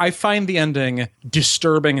I find the ending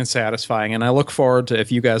disturbing and satisfying, and I look forward to,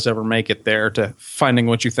 if you guys ever make it there, to finding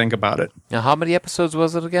what you think about it. Now, how many episodes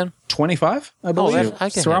was it again? 25, I believe. I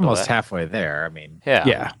can So we're handle almost that. halfway there. I mean, Yeah.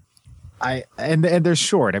 Yeah. And they're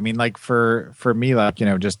short. I mean, like for me, like,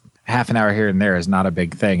 just half an hour here and there is not a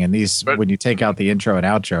big thing. And these, when you take out the intro and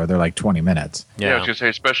outro, they're like 20 minutes. Yeah, I was going to say,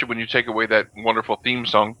 especially when you take away that wonderful theme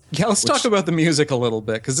song. Yeah, let's talk about the music a little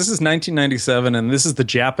bit, because this is 1997, and this is the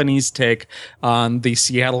Japanese take on the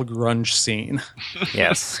Seattle grunge scene.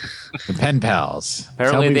 Yes. The Pen Pals.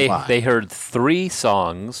 Apparently they heard 3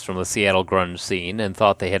 songs from the Seattle grunge scene and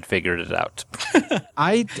thought they had figured it out.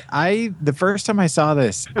 The first time I saw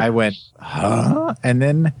this, I went, huh? And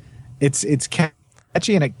then it's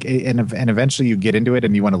catchy, and eventually you get into it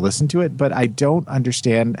and you want to listen to it, but I don't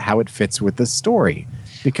understand how it fits with the story.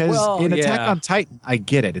 Because in Attack on Titan, I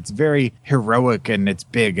get it. It's very heroic and it's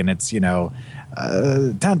big and it's, dun,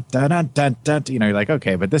 dun, dun, dun, dun. You're like,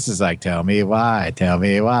 okay, but this is like, tell me why, tell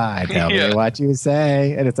me what you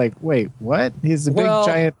say. And it's like, wait, what? He's a big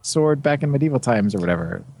giant sword back in medieval times or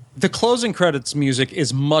whatever. The closing credits music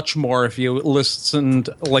is much more, if you listened,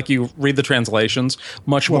 like you read the translations,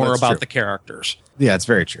 much more about the characters. Yeah, it's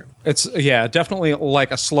very true. It's, definitely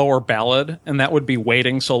like a slower ballad, and that would be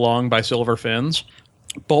Waiting So Long by Silver Fins.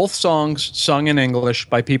 Both songs sung in English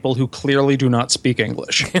by people who clearly do not speak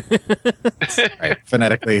English. Right,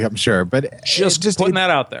 phonetically, I'm sure. But just putting that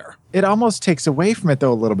out there. It almost takes away from it,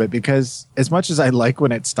 though, a little bit, because as much as I like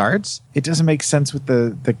when it starts, it doesn't make sense with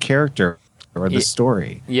the character or the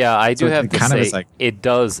story. Yeah, I do have to say, like, it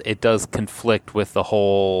does conflict with the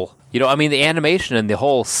whole... the animation and the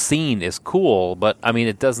whole scene is cool, but,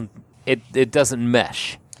 it doesn't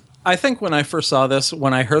mesh. I think when I first saw this,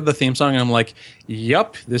 when I heard the theme song, I'm like,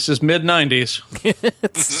 yup, this is mid-90s.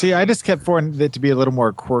 See, I just kept wanting it to be a little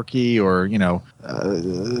more quirky or,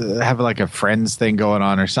 have like a Friends thing going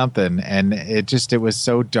on or something. And it was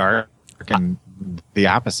so dark and the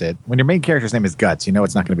opposite. When your main character's name is Guts, it's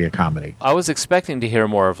not going to be a comedy. I was expecting to hear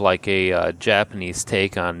more of like a Japanese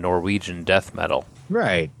take on Norwegian death metal.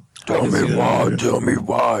 Right. Tell me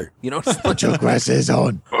why. Put your glasses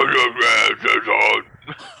on.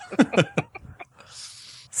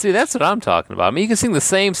 See, that's what I'm talking about. You can sing the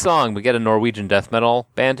same song, but get a Norwegian death metal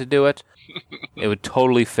band to do it. It would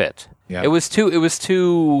totally fit. Yeah. It was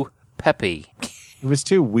too peppy. It was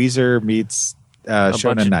too Weezer meets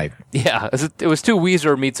Shonen Knight. Yeah, it was too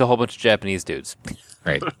Weezer meets a whole bunch of Japanese dudes.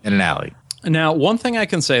 Right, in an alley. Now, one thing I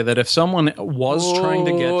can say that if someone was trying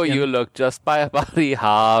to get... Oh, you look just by a body,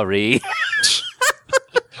 Harry.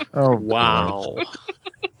 Oh, wow.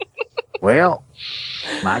 Well,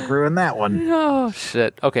 not ruin that one. Oh,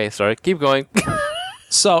 shit. Okay, sorry. Keep going.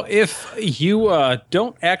 So if you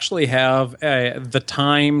don't actually have the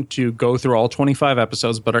time to go through all 25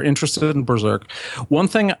 episodes but are interested in Berserk, one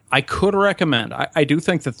thing I could recommend, I do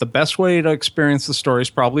think that the best way to experience the story is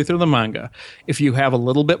probably through the manga. If you have a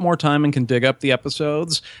little bit more time and can dig up the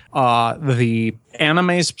episodes, the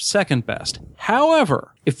anime's second best.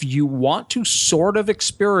 However, if you want to sort of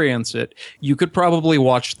experience it, you could probably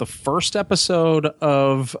watch the first episode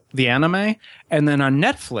of the anime, and then on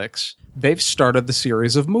Netflix, they've started the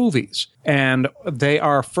series of movies, and they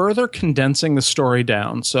are further condensing the story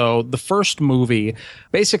down. So the first movie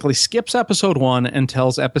basically skips episode 1 and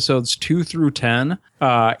tells episodes 2 through 10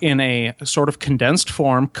 in a sort of condensed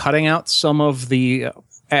form, cutting out some of the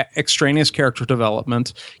extraneous character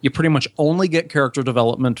development. You pretty much only get character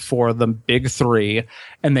development for the big 3,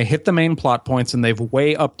 and they hit the main plot points, and they've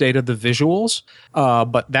way updated the visuals.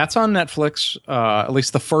 But that's on Netflix. At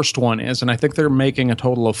least the first one is, and I think they're making a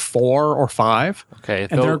total of 4 or 5. Okay,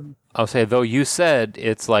 I'll say, though you said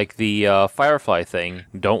it's like the Firefly thing,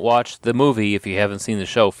 don't watch the movie if you haven't seen the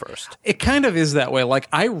show first. It kind of is that way. Like,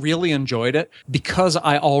 I really enjoyed it because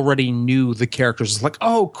I already knew the characters. It's like,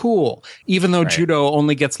 oh, cool. Even though Judo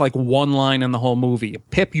only gets like one line in the whole movie.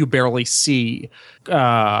 Pip you barely see,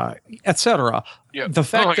 etc. Yeah. The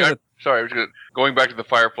fact that... Sorry, I was going back to the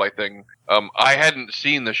Firefly thing. I hadn't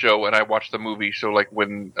seen the show and I watched the movie, so like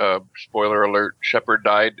when spoiler alert, Shepard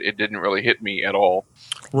died, it didn't really hit me at all.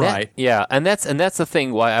 Right. And that's the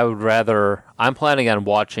thing why I would rather... I'm planning on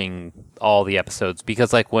watching all the episodes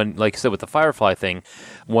because like you said with the Firefly thing,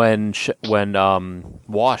 when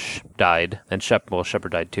Wash died, and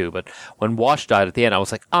Shepard died too, but when Wash died at the end, I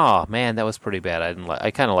was like, oh man, that was pretty bad.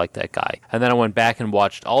 I kind of liked that guy. And then I went back and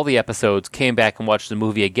watched all the episodes, came back and watched the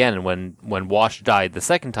movie again, and when Wash died the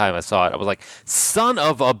second time I saw it, I was like, son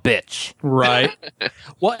of a bitch. Right.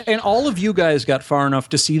 Well, and all of you guys got far enough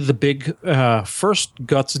to see the big first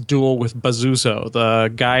Guts duel with Bazuzo,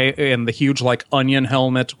 the guy in the huge like onion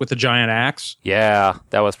helmet with a giant axe. Yeah,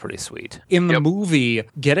 that was pretty sweet. In the movie,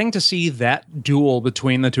 getting to see that duel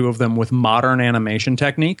between the two of them with modern animation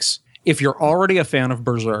techniques if you're already a fan of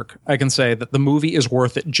Berserk, I can say that the movie is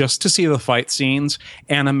worth it just to see the fight scenes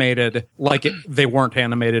animated like they weren't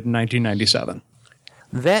animated in 1997.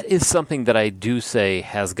 That is something that I do say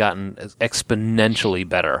has gotten exponentially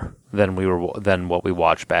better than what we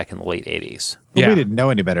watched back in the late 80s. Well, we didn't know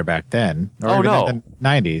any better back then. Or Oh, even no. in the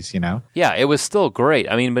 90s, you know? Yeah, it was still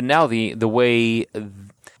great. I mean, but now the way,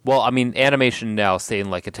 well, I mean, animation now, say in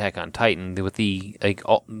like Attack on Titan, with the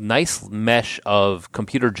nice mesh of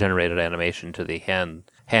computer generated animation to the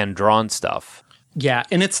hand drawn stuff. Yeah,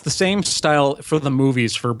 and it's the same style for the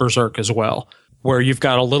movies for Berserk as well, where you've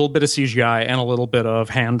got a little bit of CGI and a little bit of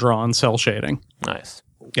hand-drawn cell shading. Nice.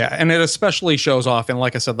 Yeah, and it especially shows off in,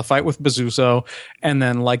 like I said, the fight with Bezuso, and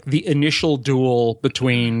then like the initial duel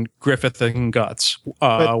between Griffith and Guts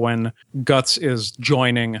when Guts is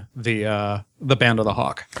joining the Band of the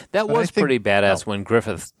Hawk. That was pretty badass when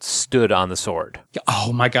Griffith stood on the sword.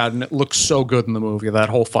 Oh my god, and it looks so good in the movie, that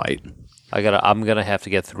whole fight. I'm gonna have to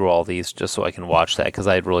get through all these just so I can watch that, because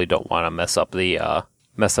I really don't want to mess up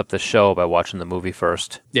the show by watching the movie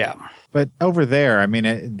first. Yeah. But over there, I mean,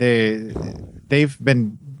 they've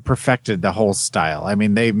been perfected the whole style. I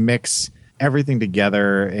mean, they mix everything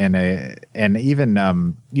together and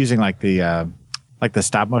even using like the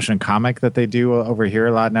stop motion comic that they do over here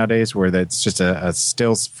a lot nowadays, where it's just a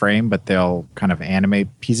still frame, but they'll kind of animate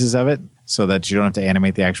pieces of it so that you don't have to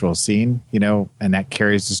animate the actual scene, you know, and that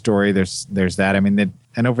carries the story. There's that. I mean,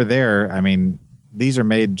 and over there, I mean, these are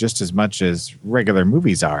made just as much as regular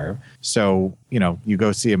movies are. So, you know, you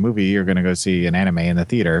go see a movie, you're going to go see an anime in the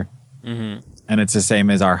theater. Mm-hmm. And it's the same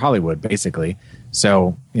as our Hollywood, basically.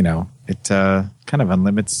 So, you know, it kind of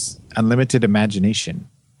unlimited imagination.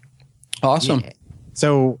 Awesome. Yeah.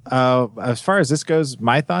 So, as far as this goes,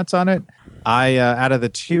 my thoughts on it, out of the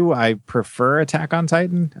two, I prefer Attack on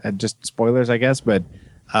Titan. Just spoilers, I guess. But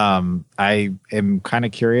I am kind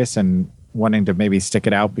of curious and wanting to maybe stick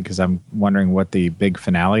it out because I'm wondering what the big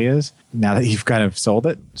finale is now that you've kind of sold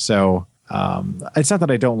it. So it's not that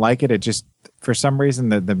I don't like it. It just, for some reason,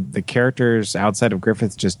 the characters outside of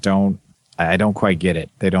Griffith just I don't quite get it.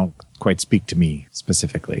 They don't quite speak to me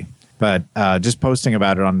specifically. But just posting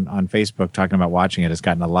about it on Facebook, talking about watching it, has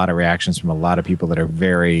gotten a lot of reactions from a lot of people that are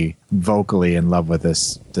very vocally in love with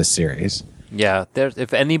this series. Yeah,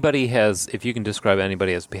 if you can describe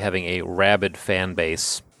anybody as having a rabid fan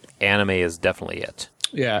base, anime is definitely it.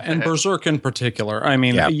 Yeah, and Berserk in particular. I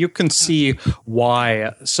mean, you can see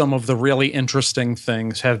why some of the really interesting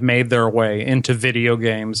things have made their way into video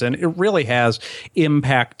games, and it really has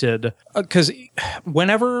impacted, because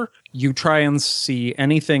whenever you try and see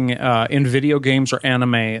anything in video games or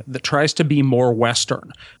anime that tries to be more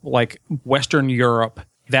Western, like Western Europe,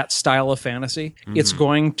 that style of fantasy, it's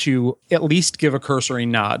going to at least give a cursory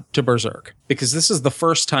nod to Berserk, because this is the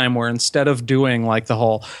first time where instead of doing like the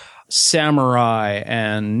whole samurai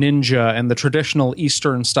and ninja and the traditional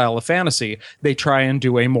Eastern style of fantasy, they try and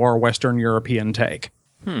do a more Western European take.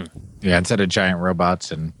 Yeah, instead of giant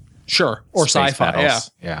robots and or sci-fi.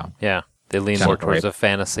 battles. Yeah. They lean more towards a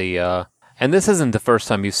fantasy. And this isn't the first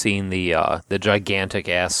time you've seen the gigantic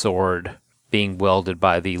ass sword being wielded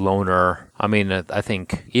by the loner. I mean, I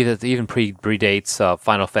think it even predates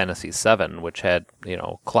Final Fantasy VII, which had, you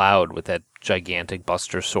know, Cloud with that gigantic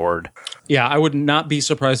Buster Sword. Yeah, I would not be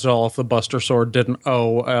surprised at all if the Buster Sword didn't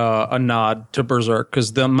owe a nod to Berserk,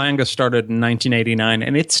 because the manga started in 1989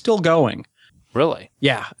 and it's still going. Really?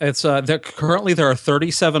 Yeah, it's currently there are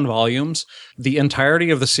 37 volumes. The entirety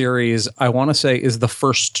of the series, I want to say, is the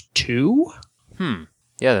first two.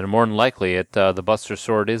 Yeah, then more than likely, the Buster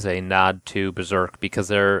Sword is a nod to Berserk,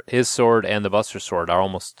 because his sword and the Buster Sword are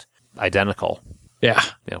almost identical. Yeah.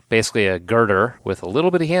 You know, basically a girder with a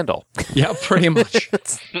little bit of handle. Yeah, pretty much.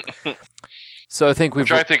 So I think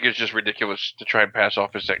Which I think is just ridiculous to try and pass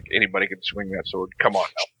off as like anybody can swing that sword. Come on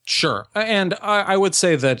now. Sure. And I would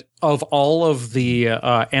say that of all of the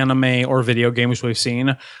anime or video games we've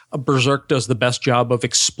seen, Berserk does the best job of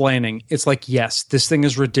explaining. It's like, yes, this thing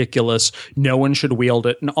is ridiculous. No one should wield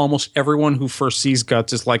it. And almost everyone who first sees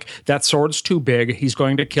Guts is like, that sword's too big. He's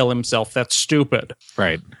going to kill himself. That's stupid.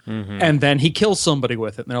 Right. Mm-hmm. And then he kills somebody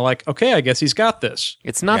with it. And they're like, okay, I guess he's got this.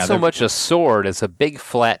 It's not so much a sword as a big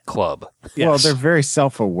flat club. Yes. Well, they're very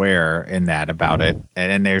self-aware in that about it.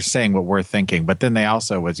 And they're saying what we're thinking. But then they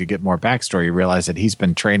also, as you get more backstory, you realize that he's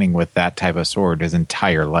been training with that type of sword his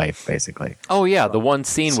entire life, basically. Oh, yeah. The one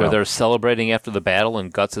scene where they're celebrating after the battle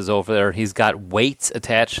and Guts is over there. He's got weights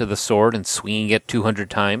attached to the sword and swinging it 200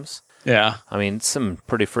 times. Yeah. I mean, some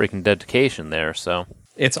pretty freaking dedication there, so.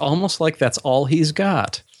 It's almost like that's all he's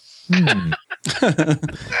got.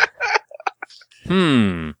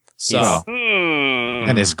 So,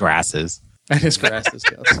 and his grasses. And his grasses,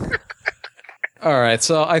 yes. All right,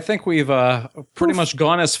 so I think we've pretty much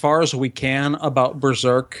gone as far as we can about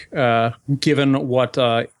Berserk, given what,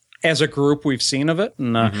 as a group, we've seen of it,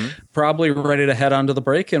 and probably ready to head on to the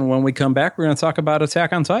break. And when we come back, we're going to talk about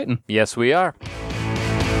Attack on Titan. Yes, we are.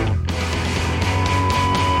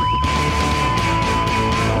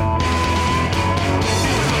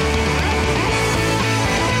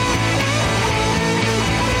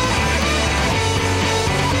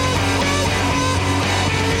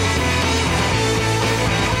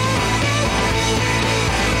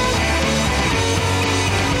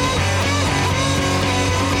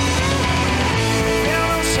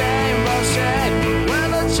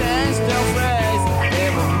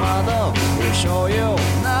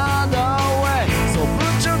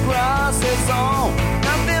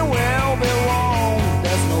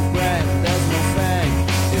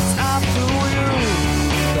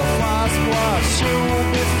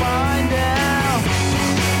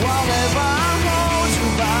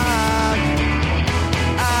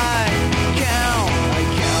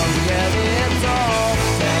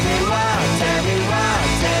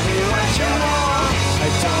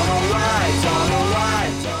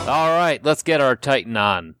 Let's get our Titan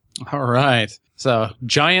on. All right. So,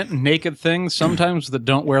 giant naked things, sometimes that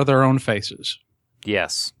don't wear their own faces.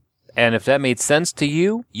 Yes. And if that made sense to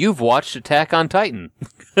you, you've watched Attack on Titan.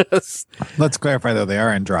 Let's clarify, though, they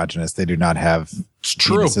are androgynous. They do not have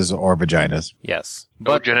penises or vaginas. Yes.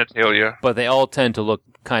 No genitalia. But they all tend to look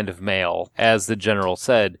kind of male. As the general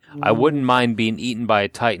said, I wouldn't mind being eaten by a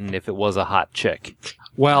Titan if it was a hot chick.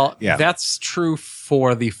 Well, that's true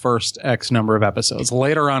for the first X number of episodes.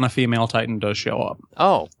 Later on, a female Titan does show up.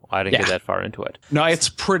 Oh, I didn't get that far into it. No, it's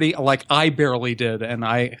pretty, like, I barely did, and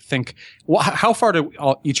I think, well, how far did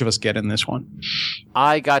each of us get in this one?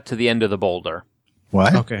 I got to the end of the boulder.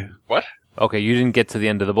 What? Okay. What? Okay, you didn't get to the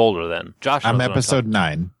end of the boulder then. Josh, I'm episode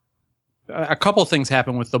 9. A couple things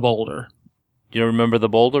happen with the boulder. Do you remember the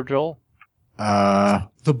boulder, Joel?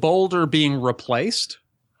 The boulder being replaced?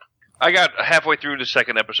 I got halfway through the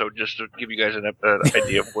second episode just to give you guys an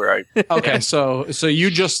idea of where I. Okay, so you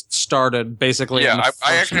just started basically. Yeah,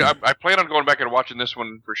 I plan on going back and watching this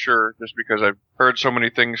one for sure, just because I've heard so many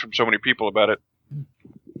things from so many people about it.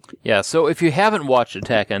 Yeah, so if you haven't watched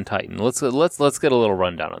Attack on Titan, let's get a little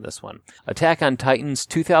rundown on this one. Attack on Titans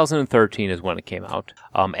 2013 is when it came out.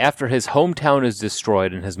 After his hometown is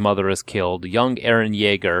destroyed and his mother is killed, young Eren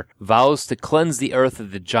Yeager vows to cleanse the earth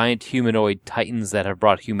of the giant humanoid titans that have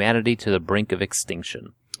brought humanity to the brink of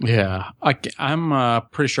extinction. Yeah, I'm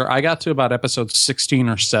pretty sure I got to about episode 16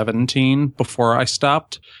 or 17 before I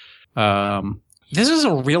stopped. This is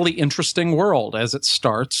a really interesting world. As it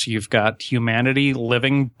starts, you've got humanity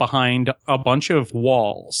living behind a bunch of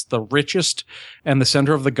walls. The richest and the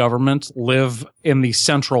center of the government live in the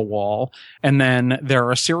central wall. And then there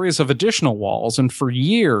are a series of additional walls. And for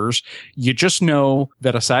years, you just know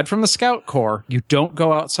that aside from the Scout Corps, you don't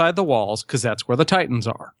go outside the walls because that's where the Titans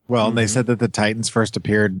are. Well, they said that the Titans first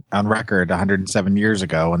appeared on record 107 years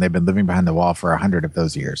ago, and they've been living behind the wall for 100 of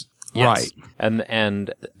those years. Yes. Right.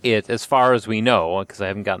 And it, as far as we know, because I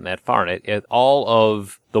haven't gotten that far in it, all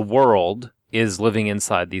of the world is living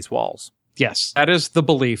inside these walls. Yes, that is the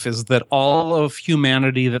belief, is that all of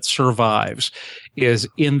humanity that survives is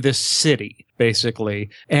in this city, basically,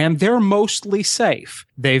 and they're mostly safe.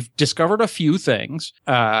 They've discovered a few things.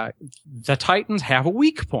 The Titans have a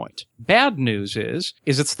weak point. Bad news is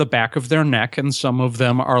it's the back of their neck, and some of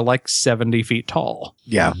them are like 70 feet tall.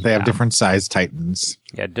 Yeah, they have different size Titans.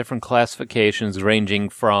 Yeah, different classifications ranging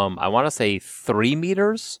from, I want to say, 3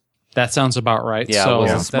 meters. That sounds about right. Yeah, so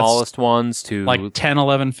the smallest ones to like 10,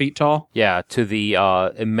 11 feet tall. Yeah, to the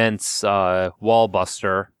immense wall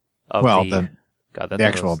buster of the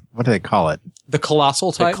actual, what do they call it? The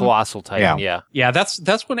Colossal Titan? The Colossal Titan, yeah. Yeah,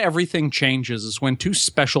 that's when everything changes, is when 2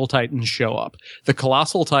 special Titans show up. The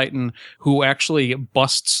Colossal Titan, who actually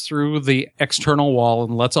busts through the external wall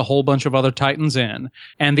and lets a whole bunch of other Titans in,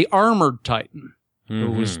 and the Armored Titan,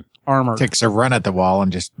 who was armored. Takes a run at the wall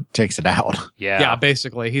and just takes it out. Yeah,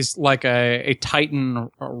 basically. He's like a Titan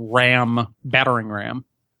battering ram.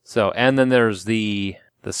 So, and then there's the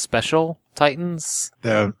special Titans.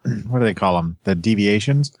 What do they call them? The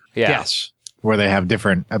deviations? Yeah. Yes. Where they have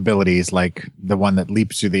different abilities, like the one that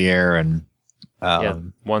leaps through the air and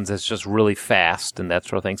ones that's just really fast and that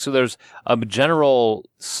sort of thing. So there's a general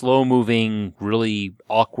slow-moving, really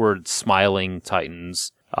awkward, smiling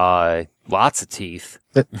Titans. Lots of teeth.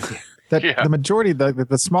 The majority,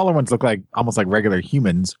 the smaller ones look like almost like regular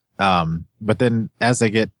humans. But then as they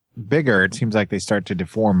get bigger, it seems like they start to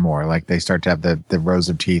deform more. Like they start to have the rows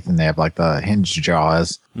of teeth, and they have like the hinged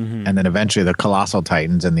jaws. Mhm. And then eventually the colossal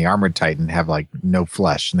titans and the armored titan have like no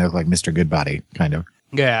flesh, and they're like Mr. Goodbody, kind of.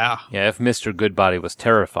 Yeah. Yeah, if Mr. Goodbody was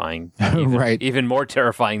terrifying, Right. even more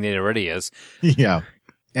terrifying than it already is. Yeah.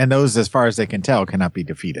 And those, as far as they can tell, cannot be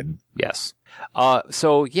defeated. Yes.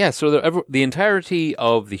 So the entirety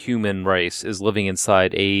of the human race is living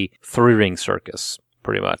inside a 3-ring circus,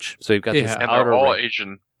 pretty much. So you've got this Yeah. And outer they're all ring.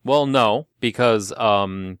 Asian. Well, no, because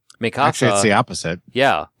Mikasa. Actually, it's the opposite.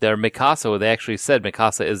 Yeah, they're Mikasa. They actually said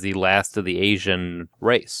Mikasa is the last of the Asian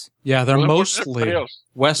race. Yeah, they're Well, mostly everybody else.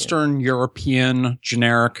 Western European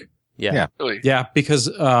generic. Yeah. Yeah. Really? Yeah, because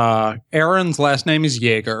Aaron's last name is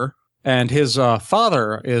Jaeger, and his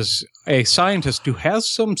father is a scientist who has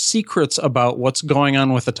some secrets about what's going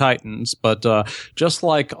on with the Titans. But just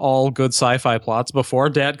like all good sci-fi plots, before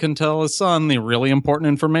Dad can tell his son the really important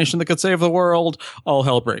information that could save the world, all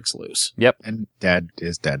hell breaks loose. And Dad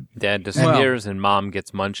is dead. Dad disappears and Mom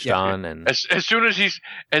gets munched Yeah. on, and As soon as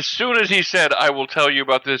he said, "I will tell you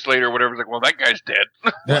about this later," whatever, it's like, well, that guy's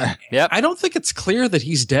dead. yep. I don't think it's clear that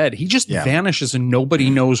he's dead. He just Yeah. vanishes and nobody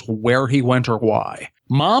knows where he went or why.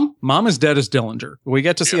 Mom is dead as Dillinger. We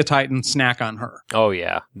get to see a Titan snack on her. Oh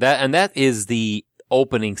yeah, that is the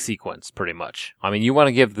opening sequence, pretty much. I mean, you want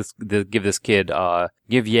to give this kid,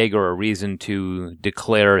 give Jaeger a reason to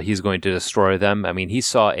declare he's going to destroy them. I mean, he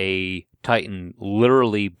saw a Titan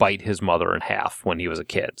literally bite his mother in half when he was a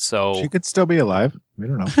kid. So She could still be alive. We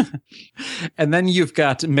don't know. And then you've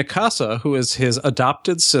got Mikasa, who is his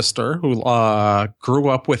adopted sister, who grew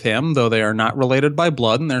up with him, though they are not related by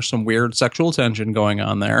blood, and there's some weird sexual tension going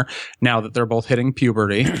on there now that they're both hitting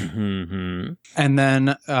puberty. Mhm. And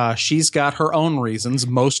then she's got her own reasons,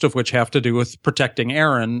 most of which have to do with protecting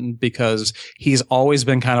Aaron, because he's always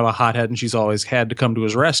been kind of a hothead and she's always had to come to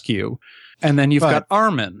his rescue. And then you've got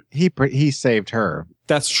Armin. He saved her.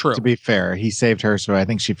 That's true. To be fair, he saved her, so I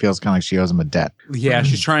think she feels kind of like she owes him a debt. Yeah,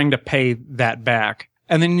 she's trying to pay that back.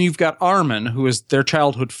 And then you've got Armin, who is their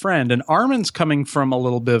childhood friend. And Armin's coming from a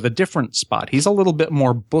little bit of a different spot. He's a little bit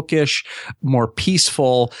more bookish, more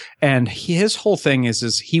peaceful. And his whole thing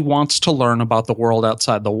is he wants to learn about the world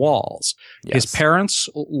outside the walls. Yes. His parents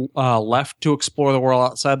left to explore the world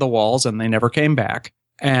outside the walls, and they never came back.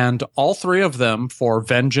 And all three of them, for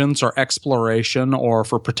vengeance or exploration or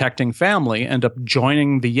for protecting family, end up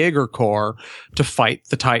joining the Jaeger Corps to fight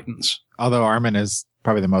the Titans. Although Armin is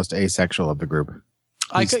probably the most asexual of the group.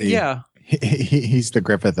 Yeah. He's the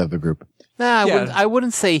Griffith of the group. Nah, Yeah. I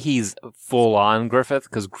wouldn't say he's full on Griffith,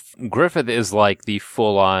 because Griffith is like the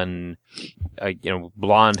full on,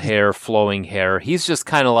 blonde hair, flowing hair. He's just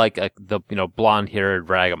kind of like the blonde haired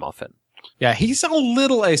ragamuffin. Yeah, he's a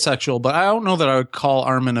little asexual, but I don't know that I would call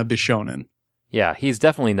Armin a Bishonen. Yeah, he's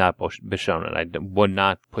definitely not Bishonen. I would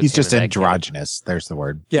not put. He's him just in that category. androgynous. There's the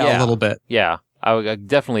word. Yeah, Yeah. a little bit. Yeah, I would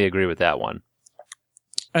definitely agree with that one.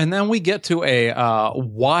 And then we get to a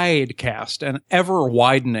wide cast, and ever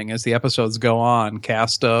widening as the episodes go on,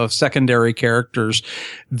 cast of secondary characters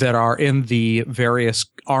that are in the various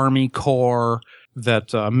army corps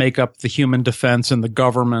that make up the human defense and the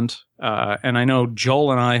government. And I know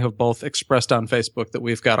Joel and I have both expressed on Facebook that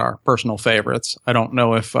we've got our personal favorites. I don't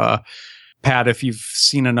know if, Pat, if you've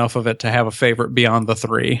seen enough of it to have a favorite beyond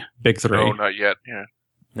the big three. No, not yet. Yeah,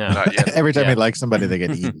 No. not yet. Every time Yeah. he likes somebody, they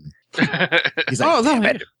get eaten. He's like, Oh, damn no,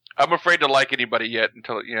 it. I'm afraid to like anybody yet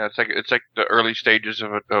until it's like the early stages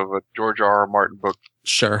of a George R. R. Martin book.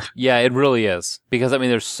 Sure. Yeah, it really is, because I mean,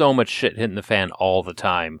 there's so much shit hitting the fan all the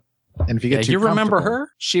time. And if you Yeah, get too you remember comfortable-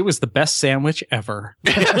 her? She was the best sandwich ever.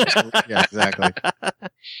 Yeah, exactly.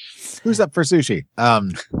 Who's up for sushi?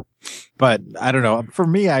 But I don't know. For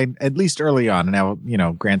me, I at least early on, and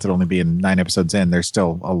now, granted only being 9 episodes in, there's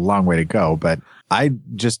still a long way to go, but I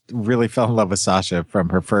just really fell in love with Sasha from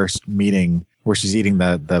her first meeting where she's eating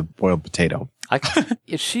the boiled potato.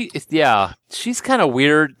 She's kind of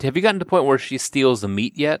weird. Have you gotten to the point where she steals the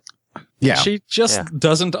meat yet? Yeah. She just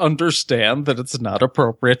doesn't understand that it's not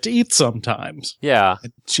appropriate to eat sometimes. Yeah.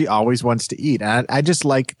 She always wants to eat. And I just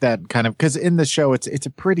like that kind of, because in the show, it's a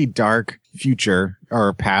pretty dark future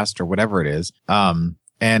or past or whatever it is.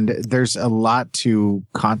 And there's a lot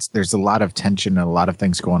there's a lot of tension and a lot of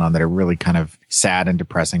things going on that are really kind of sad and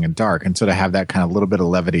depressing and dark. And so to have that kind of little bit of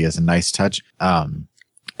levity is a nice touch.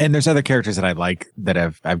 And there's other characters that I like that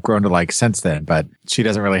I've grown to like since then, but she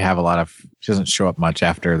doesn't really have she doesn't show up much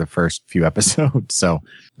after the first few episodes. So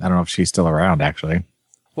I don't know if she's still around actually.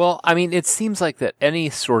 Well, I mean, it seems like that any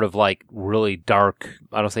sort of like really dark,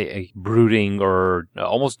 I don't say a brooding or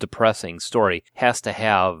almost depressing story has to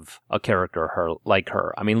have a character like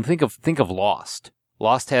her. I mean, think of Lost.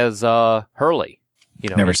 Lost has Hurley.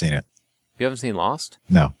 Never seen it. You haven't seen Lost?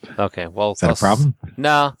 No. Okay, well, Is that a problem?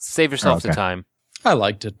 No, save yourself the time. I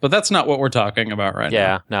liked it, but that's not what we're talking about right now.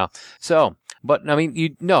 Yeah, no. So, but I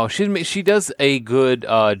mean, she does a good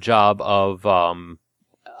job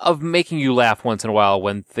of making you laugh once in a while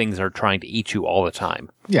when things are trying to eat you all the time.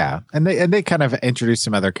 Yeah, and they kind of introduce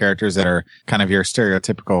some other characters that are kind of your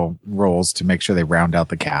stereotypical roles to make sure they round out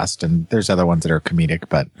the cast. And there's other ones that are comedic,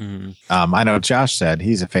 but I know Josh said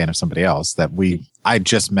he's a fan of somebody else that I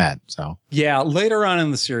just met. So yeah, later on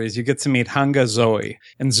in the series, you get to meet Hanga Zoe,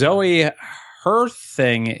 and Zoe. Her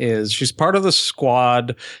thing is she's part of the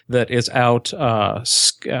squad that is out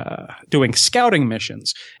doing scouting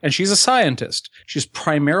missions, and she's a scientist. She's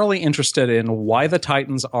primarily interested in why the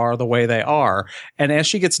Titans are the way they are, and as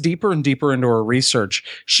she gets deeper and deeper into her research,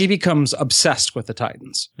 she becomes obsessed with the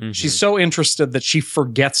Titans. Mm-hmm. She's so interested that she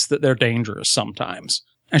forgets that they're dangerous sometimes.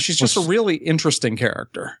 And she's just a really interesting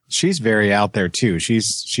character. She's very out there, too.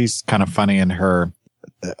 She's kind of funny in her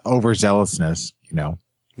overzealousness,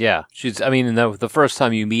 Yeah, the first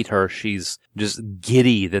time you meet her, she's just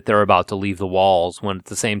giddy that they're about to leave the walls when at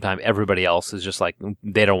the same time everybody else is just like,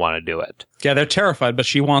 they don't want to do it. Yeah, they're terrified, but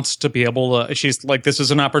she wants to be able to, she's like, this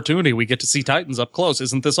is an opportunity. We get to see Titans up close.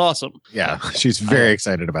 Isn't this awesome? Yeah, she's very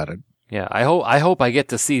excited about it. Yeah, I hope I get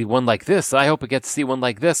to see one like this. I hope I get to see one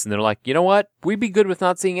like this. And they're like, you know what? We'd be good with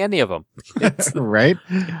not seeing any of them. Right?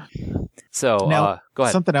 So, now, go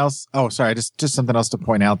ahead. Something else. Oh, sorry. Just something else to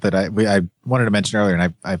point out that I wanted to mention earlier,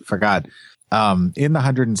 and I forgot. In the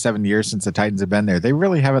 107 years since the Titans have been there, they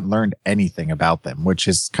really haven't learned anything about them, which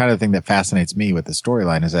is kind of the thing that fascinates me with the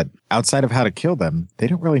storyline is that outside of how to kill them, they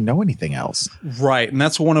don't really know anything else. Right. And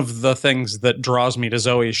that's one of the things that draws me to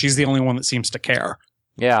Zoe. She's the only one that seems to care.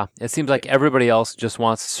 Yeah, it seems like everybody else just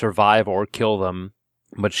wants to survive or kill them,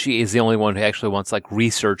 but she is the only one who actually wants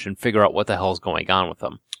research and figure out what the hell's going on with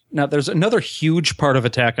them. Now, there's another huge part of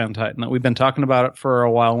Attack on Titan that we've been talking about it for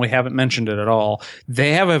a while, and we haven't mentioned it at all.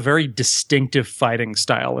 They have a very distinctive fighting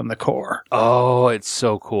style in the core. Oh, it's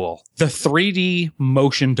so cool. The 3D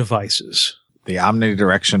motion devices. The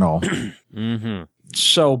omnidirectional. Mm-hmm.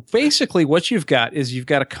 So basically what you've got is you've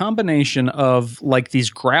got a combination of these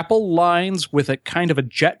grapple lines with a kind of a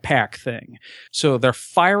jetpack thing. So they're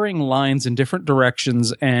firing lines in different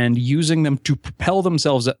directions and using them to propel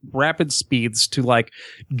themselves at rapid speeds to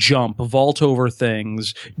jump, vault over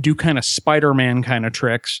things, do kind of Spider-Man kind of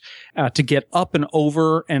tricks to get up and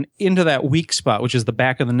over and into that weak spot, which is the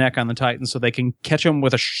back of the neck on the Titan, so they can catch them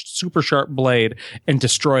with a super sharp blade and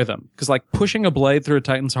destroy them. Because pushing a blade through a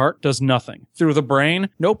Titan's heart does nothing. Through the brain,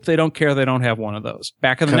 nope, they don't care. They don't have one of those.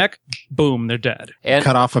 Back of the neck, boom, they're dead. And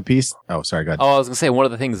cut off a piece. Oh, sorry, go ahead. Oh, I was going to say, one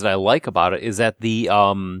of the things that I like about it is that the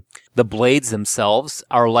blades themselves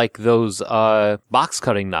are like those box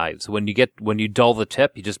cutting knives. When you dull the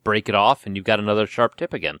tip, you just break it off and you've got another sharp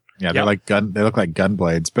tip again. Yeah, they're they look like gun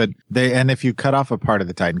blades, but if you cut off a part of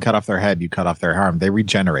the Titan, cut off their head, you cut off their arm, they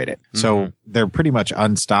regenerate it. Mm-hmm. So they're pretty much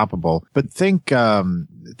unstoppable. But think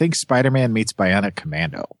Spider-Man meets Bionic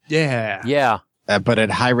Commando. Yeah. Yeah. But at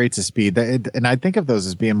high rates of speed, and I think of those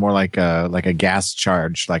as being more like a gas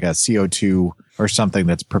charge, like a CO2 or something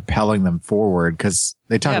that's propelling them forward. Because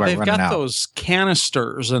they talk about running out. They've got those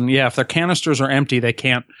canisters, and if their canisters are empty, they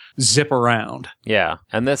can't zip around. Yeah,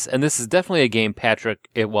 and this is definitely a game, Patrick.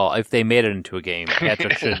 If they made it into a game,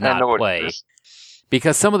 Patrick should not play.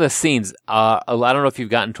 Because some of the scenes, I don't know if you've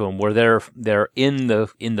gotten to them, where they're in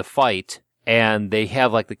the fight. And they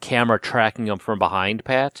have the camera tracking them from behind,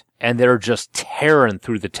 Pat, and they're just tearing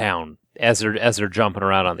through the town as they're jumping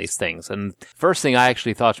around on these things. And first thing I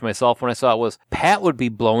actually thought to myself when I saw it was Pat would be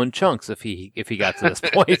blowing chunks if he got to this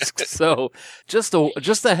point. So just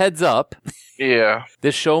a heads up. Yeah,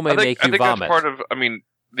 this show may make you vomit. That's part of.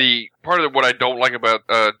 The part of what I don't like about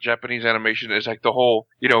Japanese animation is the whole,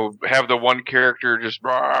 have the one character just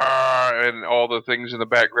and all the things in the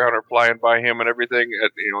background are flying by him and everything,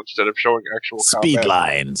 instead of showing actual speed combat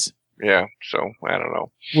lines. Yeah, so I don't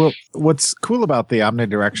know. Well, what's cool about the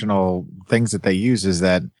omnidirectional things that they use is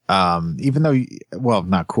that even though,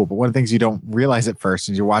 not cool, but one of the things you don't realize at first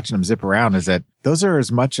as you're watching them zip around is that those are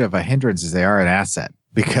as much of a hindrance as they are an asset.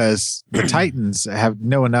 Because the Titans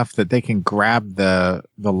know enough that they can grab the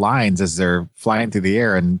lines as they're flying through the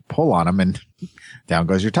air and pull on them, and down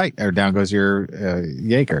goes your down goes your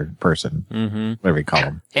Jaeger person, whatever you call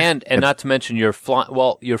them. And not to mention you're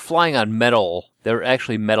flying on metal. There are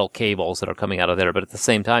actually metal cables that are coming out of there, but at the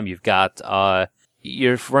same time you've got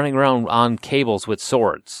you're running around on cables with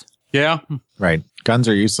swords. Yeah. Right. Guns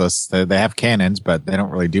are useless. They have cannons, but they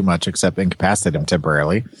don't really do much except incapacitate them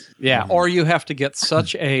temporarily. Yeah, or you have to get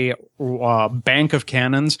such a bank of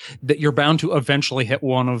cannons that you're bound to eventually hit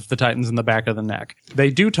one of the Titans in the back of the neck.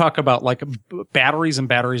 They do talk about like batteries and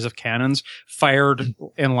batteries of cannons fired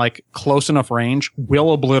in like close enough range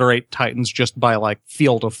will obliterate Titans just by like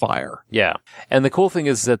field of fire. Yeah. And the cool thing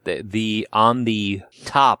is that the on the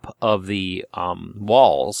top of the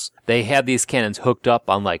walls, they have these cannons hooked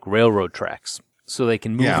up on like railroad tracks. So they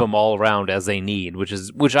can move them all around as they need,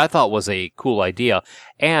 which I thought was a cool idea.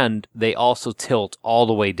 And they also tilt all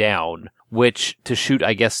the way down, which to shoot,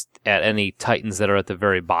 I guess, at any Titans that are at the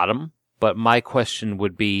very bottom. But my question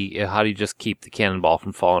would be, how do you just keep the cannonball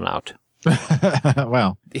from falling out?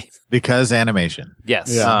 Well, because animation.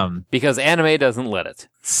 Yes. Yeah. Because anime doesn't let it.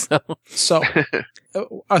 So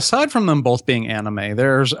aside from them both being anime,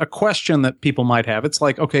 there's a question that people might have. It's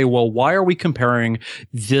like, okay, well, why are we comparing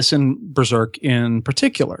this and Berserk in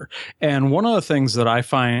particular? And one of the things that I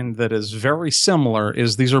find that is very similar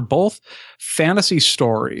is these are both fantasy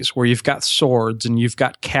stories where you've got swords and you've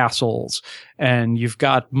got castles and you've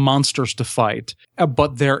got monsters to fight,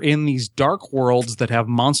 but they're in these dark worlds that have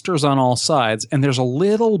monsters on all sides. And there's a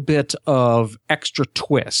little bit of extra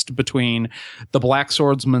twist between the Black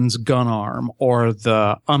Swordsman's gun arm or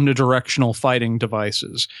the omnidirectional fighting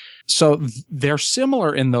devices. So they're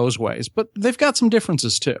similar in those ways, but they've got some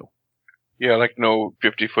differences too. Yeah, like no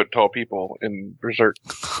 50-foot tall people in Berserk.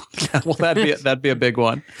 Well, that'd be a big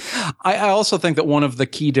one. I also think that one of the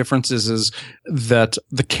key differences is that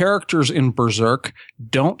the characters in Berserk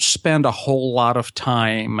don't spend a whole lot of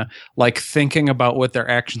time like thinking about what their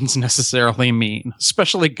actions necessarily mean,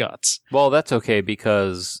 especially Guts. Well, that's okay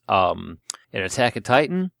because in Attack of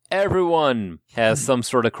Titan, everyone has some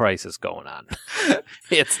sort of crisis going on.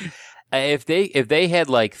 It's if they had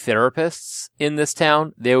like therapists in this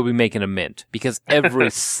town, they would be making a mint because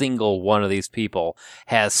every single one of these people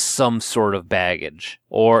has some sort of baggage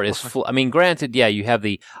or is. I mean, granted, yeah, you have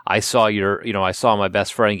the I saw my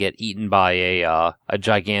best friend get eaten by a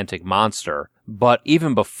gigantic monster. But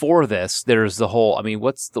even before this, there's the whole. I mean,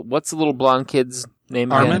 what's the little blonde kid's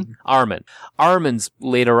name again? Armin. Armin's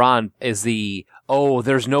later on is the. Oh,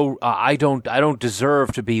 there's no. I don't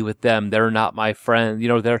deserve to be with them. They're not my friend.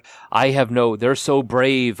 They're so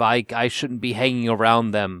brave. I shouldn't be hanging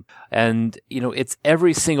around them. And it's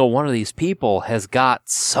every single one of these people has got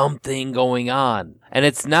something going on, and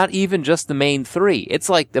it's not even just the main three. It's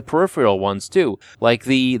like the peripheral ones too, like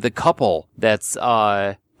the couple that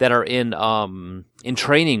are in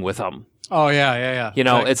training with them. Oh, yeah.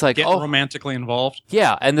 It's like, romantically involved.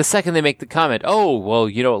 Yeah, and the second they make the comment, oh, well,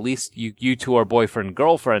 at least you two are boyfriend and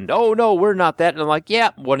girlfriend. Oh, no, we're not that. And I'm like,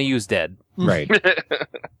 yeah, one of you's dead. Right.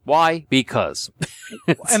 Why? Because.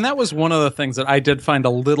 And that was one of the things that I did find a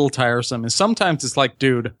little tiresome is sometimes it's like,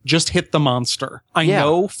 dude, just hit the monster. I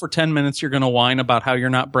know for 10 minutes you're going to whine about how you're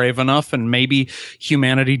not brave enough and maybe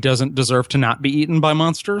humanity doesn't deserve to not be eaten by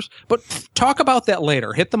monsters. But talk about that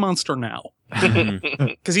later. Hit the monster now.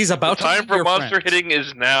 Because he's about to time eat for your monster friend. hitting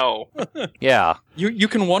is now. Yeah. You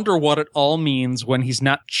can wonder what it all means when he's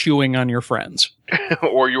not chewing on your friends.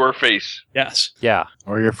 Or your face. Yes. Yeah.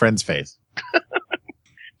 Or your friend's face.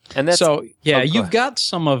 And that's So, yeah, go you've ahead. got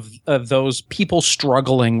some of those people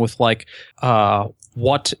struggling with, like,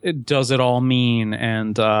 what does it all mean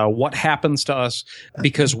and what happens to us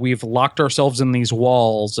because we've locked ourselves in these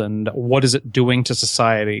walls and what is it doing to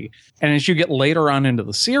society? And as you get later on into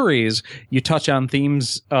the series, you touch on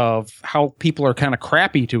themes of how people are kind of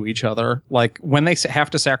crappy to each other. Like, when they have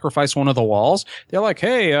to sacrifice one of the walls, they're like,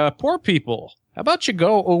 hey, poor people. How about you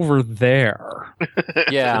go over there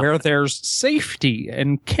yeah. where there's safety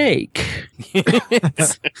and cake?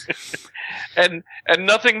 And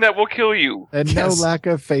nothing that will kill you. And no lack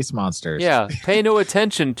of face monsters. Yeah. Pay no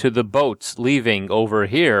attention to the boats leaving over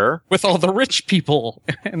here. With all the rich people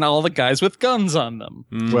and all the guys with guns on them.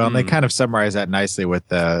 Well, and they kind of summarize that nicely with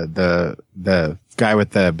the guy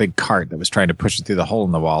with the big cart that was trying to push it through the hole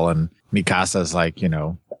in the wall, and Mikasa's like,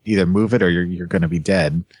 either move it or you're going to be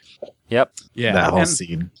dead. Yep. Yeah. That whole and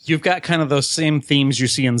scene. you've got kind of those same themes you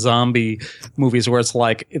see in zombie movies where it's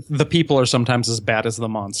like the people are sometimes as bad as the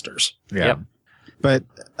monsters. Yeah. Yep. But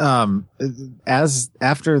as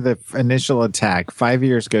after the initial attack, 5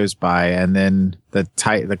 years goes by, and then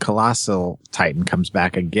the colossal Titan comes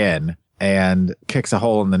back again and kicks a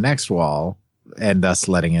hole in the next wall, and thus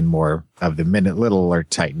letting in more of the littler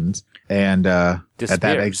Titans. And at that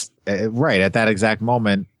Disappears. at that exact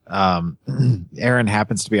moment, Aaron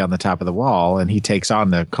happens to be on the top of the wall, and he takes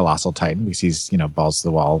on the colossal titan. He sees, balls to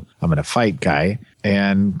the wall, I'm going to fight guy,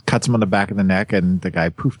 and cuts him on the back of the neck, and the guy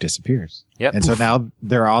poof disappears. Yep. And so now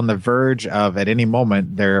they're on the verge of, at any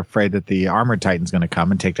moment, they're afraid that the armored titan's going to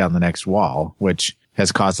come and take down the next wall, which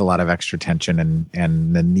has caused a lot of extra tension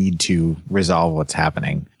and the need to resolve what's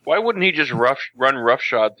happening. Why wouldn't he just run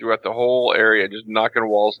roughshod throughout the whole area, just knocking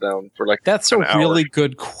walls down for like That's a an hour? really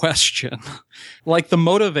good question. Like the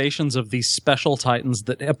motivations of these special titans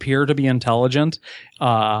that appear to be intelligent.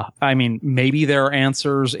 I mean, maybe there are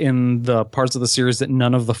answers in the parts of the series that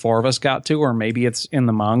none of the four of us got to, or maybe it's in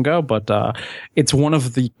the manga, but it's one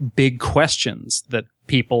of the big questions that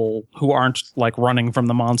people who aren't like running from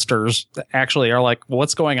the monsters actually are like,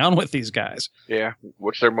 what's going on with these guys? Yeah,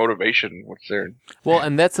 what's their motivation? What's their... Well,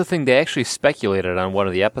 and that's the thing. They actually speculated on one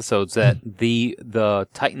of the episodes that the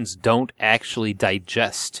Titans don't actually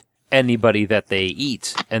digest anybody that they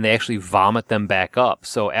eat, and they actually vomit them back up.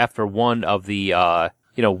 So after one of the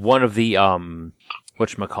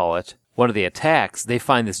attacks, they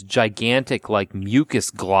find this gigantic like mucus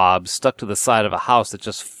glob stuck to the side of a house that's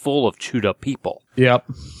just full of chewed up people. Yep.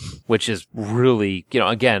 Which is really,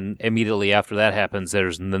 again, immediately after that happens,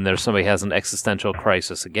 there's somebody has an existential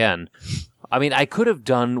crisis again. I mean, I could have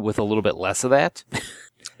done with a little bit less of that.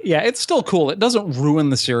 Yeah, it's still cool. It doesn't ruin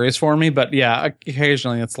the series for me, but yeah,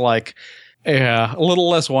 occasionally it's like a little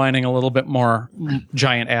less whining, a little bit more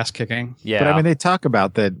giant ass kicking. Yeah. But I mean, they talk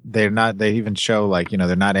about that they even show like,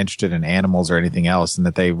 they're not interested in animals or anything else, and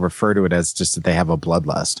that they refer to it as just that they have a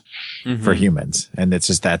bloodlust for humans. And it's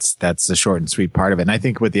just, that's the short and sweet part of it. And I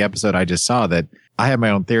think with the episode I just saw, that I have my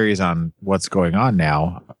own theories on what's going on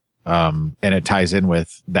now. And it ties in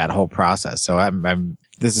with that whole process. So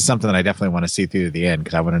this is something that I definitely want to see through to the end,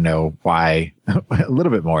 because I want to know why a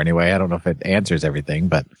little bit more anyway. I don't know if it answers everything,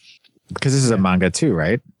 but because this is a manga too,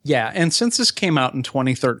 right? Yeah, and since this came out in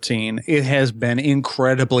 2013, it has been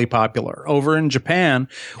incredibly popular. Over in Japan,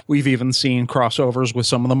 we've even seen crossovers with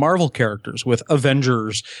some of the Marvel characters, with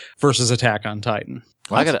Avengers versus Attack on Titan.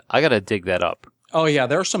 I gotta dig that up. Oh yeah,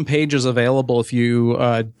 there are some pages available if you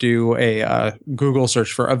do a Google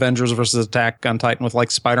search for Avengers versus Attack on Titan, with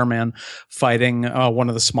like Spider-Man fighting one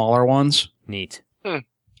of the smaller ones. Neat.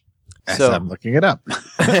 So I'm looking it up.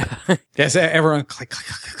 Yes, everyone click, click,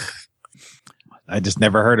 click, click. I just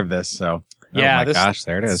never heard of this. So yeah, oh my gosh,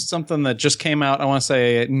 there it is. Something that just came out, I want to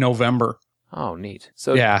say November. Oh, neat.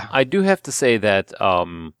 So yeah, I do have to say that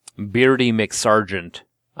Beardy McSargent,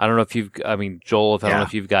 I don't know if Joel, I don't know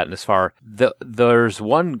if you've gotten as far. There's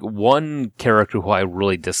one character who I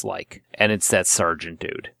really dislike, and it's that Sergeant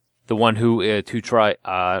dude. The one who Pat,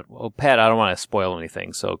 I don't want to spoil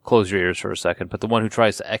anything, so close your ears for a second. But the one who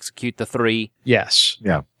tries to execute the three. Yes.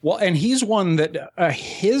 Yeah. Well, and he's one that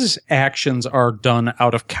his actions are done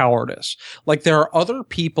out of cowardice. Like, there are other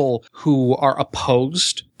people who are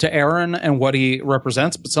opposed to Aaron and what he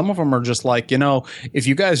represents, but some of them are just like, if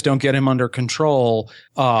you guys don't get him under control,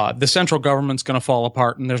 the central government's going to fall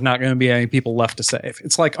apart and there's not going to be any people left to save.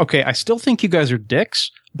 It's like, okay, I still think you guys are dicks,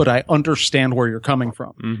 but I understand where you're coming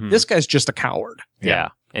from. Mm-hmm. This guy's just a coward. Yeah.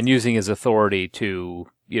 And using his authority to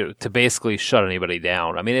basically shut anybody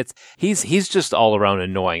down. I mean, he's just all around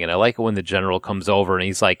annoying. And I like it when the general comes over and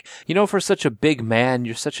he's like, for such a big man,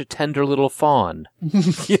 you're such a tender little fawn.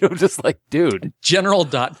 Just like, dude. General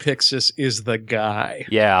Pixis is the guy.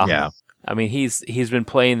 Yeah. Yeah. I mean, he's been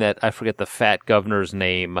playing that, I forget the fat governor's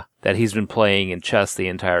name, that he's been playing in chess the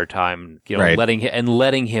entire time, right.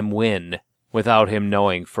 letting him win without him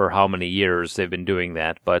knowing for how many years they've been doing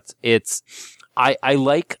that. But I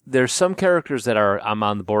like, there's some characters that I'm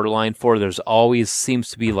on the borderline for. There's always seems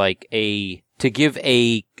to be like to give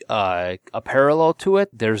a parallel to it.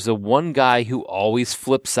 There's the one guy who always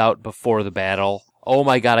flips out before the battle. Oh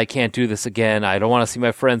my God, I can't do this again. I don't want to see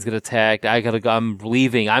my friends get attacked. I'm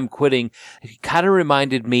leaving. I'm quitting. It kind of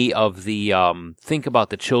reminded me of the, Think About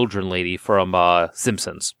the Children lady from,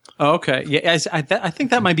 Simpsons. Okay. Yeah. I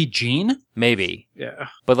think that might be Gene. Maybe. Yeah.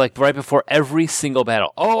 But like right before every single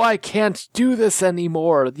battle, oh, I can't do this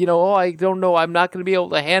anymore. Oh, I don't know. I'm not going to be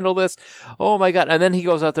able to handle this. Oh my God. And then he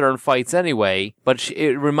goes out there and fights anyway. But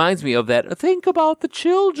it reminds me of that. Think about the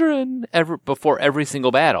children before every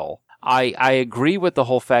single battle. I agree with the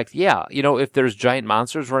whole fact. Yeah. If there's giant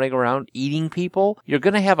monsters running around eating people, you're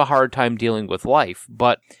going to have a hard time dealing with life.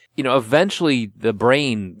 But eventually the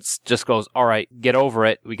brain just goes, all right, get over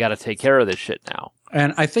it. We got to take care of this shit now.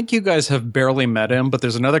 And I think you guys have barely met him, but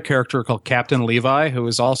there's another character called Captain Levi, who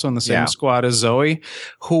is also in the same squad as Zoe,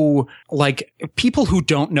 who, like, people who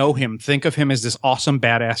don't know him think of him as this awesome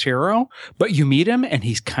badass hero, but you meet him and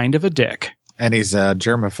he's kind of a dick. And he's a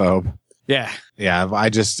germaphobe. Yeah. Yeah, I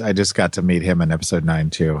just got to meet him in episode 9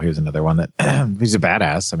 too. He was another one that he's a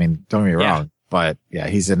badass. I mean, don't get me wrong, but yeah,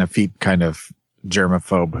 he's an effete kind of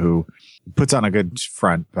germaphobe who puts on a good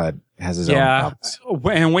front, but has his own problems.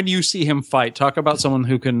 And when you see him fight, talk about someone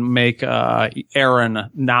who can make Aaron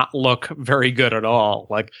not look very good at all.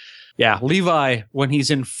 Like, yeah, Levi, when he's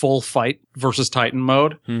in full fight versus Titan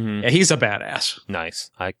mode, yeah, he's a badass. Nice.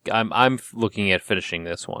 I'm looking at finishing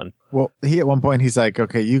this one. Well, at one point he's like,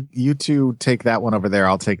 okay, you two take that one over there.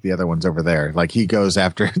 I'll take the other ones over there. Like he goes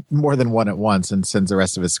after more than one at once and sends the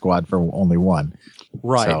rest of his squad for only one.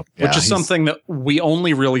 Right. So, yeah, which is something that we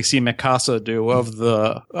only really see Mikasa do of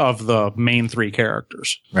the main 3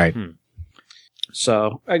 characters. Right.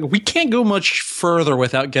 So we can't go much further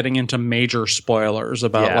without getting into major spoilers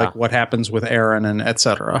about like what happens with Aaron and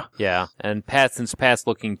etc. Yeah. And since Pat's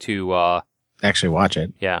looking to actually watch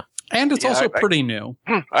it. Yeah. And it's also pretty new.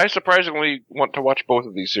 I surprisingly want to watch both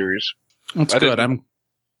of these series. That's good.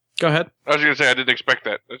 Go ahead. I was going to say I didn't expect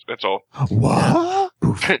that. That's all. What?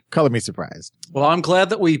 Color me surprised. Well, I'm glad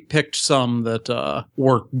that we picked some that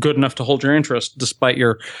were good enough to hold your interest, despite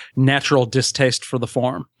your natural distaste for the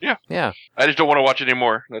form. Yeah. Yeah. I just don't want to watch any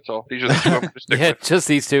more. That's all. These are the 2 I'm going to stick with. Just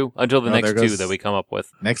these 2 until the next 2 that we come up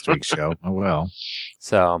with. Next week's show. Oh, well.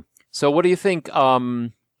 So what do you think?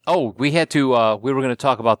 We had to. We were going to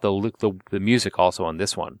talk about the music also on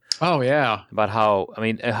this one. Oh yeah, about how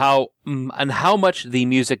much the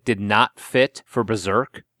music did not fit for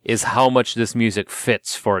Berserk is how much this music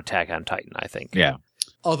fits for Attack on Titan. I think. Yeah.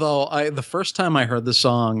 Although the first time I heard the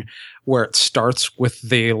song where it starts with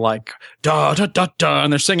the like da da da da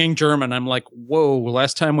and they're singing German, I'm like, whoa!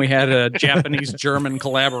 Last time we had a Japanese German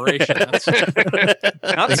collaboration. That's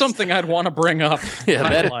not something I'd want to bring up. Yeah,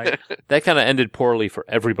 that kind of ended poorly for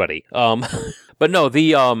everybody. But no,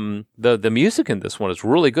 the music in this one is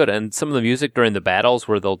really good, and some of the music during the battles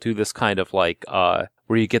where they'll do this kind of like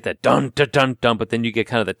where you get that dun dun dun dun, but then you get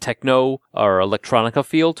kind of the techno or electronica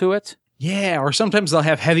feel to it. Yeah, or sometimes they'll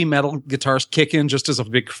have heavy metal guitars kick in just as a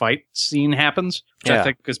big fight scene happens, which I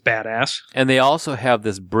think is badass. And they also have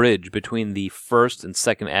this bridge between the first and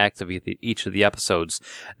second acts of each of the episodes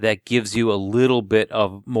that gives you a little bit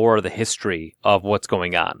of more of the history of what's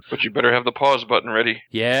going on. But you better have the pause button ready.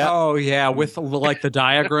 Yeah. Oh, yeah, with like the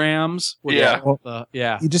diagrams. Yeah.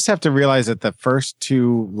 You just have to realize that the first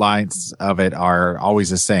 2 lines of it are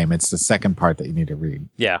always the same. It's the second part that you need to read.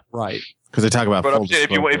 Yeah. Right. Because they talk about. But I'm saying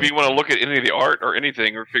if you want to look at any of the art or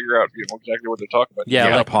anything or figure out exactly what they're talking about, you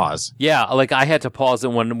gotta pause. Yeah, like I had to pause it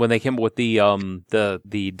when they came up with the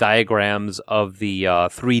diagrams of the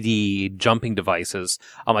 3D jumping devices.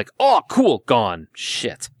 I'm like, oh, cool, gone.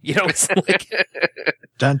 Shit, it's like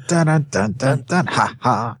dun dun dun dun dun dun ha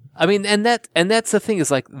ha. I mean, and that's the thing is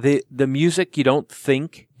like the music you don't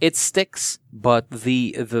think it sticks, but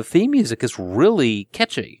the theme music is really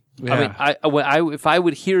catchy. Yeah. I mean, if I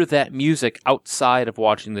would hear that music outside of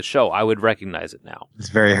watching the show, I would recognize it now. It's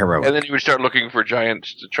very heroic. And then you would start looking for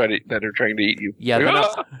giants that are trying to eat you. Yeah.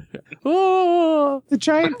 The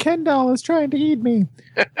giant Ken doll is trying to eat me.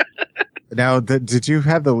 Now, did you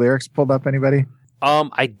have the lyrics pulled up, anybody?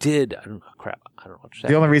 I did. I don't know. Crap. I don't know what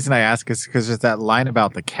The only reason I ask is because there's that line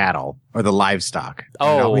about the cattle or the livestock.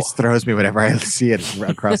 Oh. It always throws me whenever I see it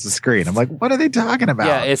across the screen. I'm like, what are they talking about?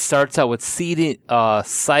 Yeah, it starts out with seid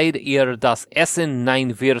ihr das Essen?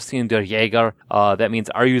 Nein, wir sind der Jäger. That means,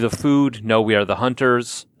 are you the food? No, we are the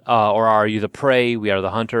hunters. Or are you the prey? We are the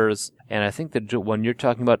hunters. And I think that when you're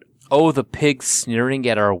talking about, the pigs sneering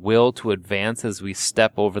at our will to advance as we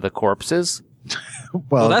step over the corpses.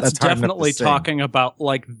 Well, that's definitely talking about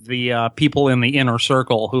like the people in the inner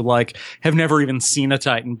circle who like have never even seen a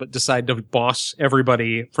Titan but decide to boss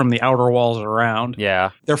everybody from the outer walls around.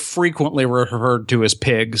 Yeah. They're frequently referred to as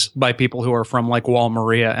pigs by people who are from like Wall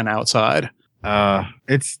Maria and outside.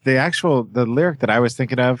 It's the lyric that I was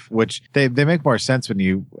thinking of, which they make more sense when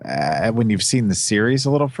you've seen the series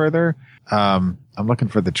a little further. I'm looking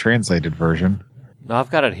for the translated version. No,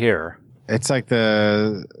 I've got it here. It's like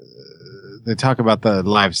they talk about the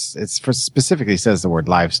lives. Specifically says the word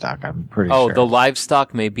livestock. I'm pretty sure. The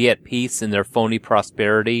livestock may be at peace in their phony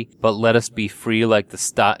prosperity, but let us be free like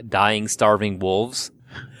the dying, starving wolves.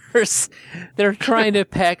 They're trying to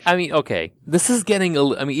pack. I mean, okay, this is getting.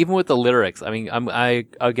 I mean, even with the lyrics, I mean, I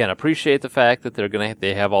again appreciate the fact that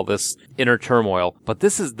they have all this inner turmoil, but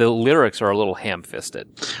the lyrics are a little ham-fisted.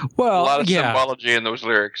 Well, A lot of yeah, symbology in those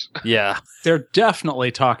lyrics. Yeah, they're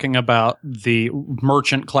definitely talking about the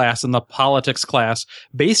merchant class and the politics class,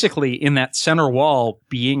 basically in that center wall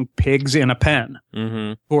being pigs in a pen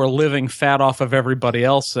mm-hmm. who are living fat off of everybody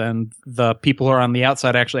else, and the people who are on the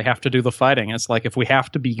outside actually have to do the fighting. It's like, if we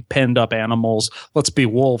have to be penned up animals, let's be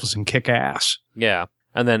wolves and kick ass. Yeah.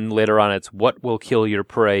 And then later on, it's what will kill your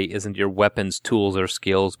prey isn't your weapons, tools, or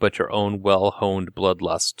skills, but your own well-honed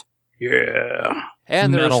bloodlust. Yeah.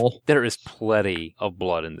 And Metal. there is plenty of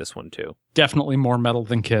blood in this one, too. Definitely more metal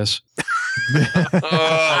than Kiss.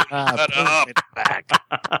 Oh, shut up.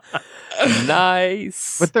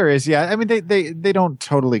 Nice. But there is, yeah. I mean, they don't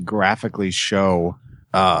totally graphically show,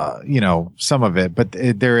 some of it, but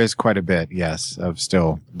there is quite a bit, yes, of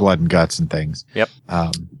still blood and guts and things. Yep.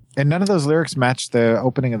 And none of those lyrics match the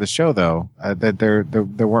opening of the show, though. That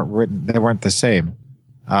they weren't written. They weren't the same.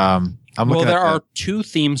 There are two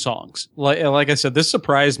theme songs. Like I said, this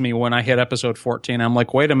surprised me when I hit episode 14. I'm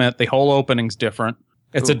like, wait a minute, the whole opening's different.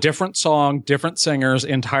 It's a different song, different singers,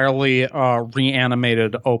 entirely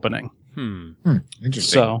reanimated opening. Interesting.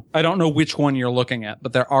 So I don't know which one you're looking at,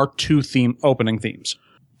 but there are two opening themes.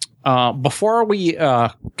 Before we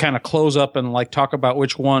kind of close up and talk about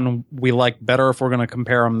which one we like better, if we're going to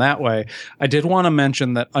compare them that way, I did want to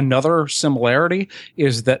mention that another similarity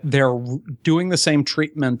is that they're doing the same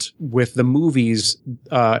treatment with the movies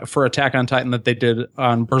for Attack on Titan that they did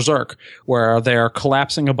on Berserk, where they're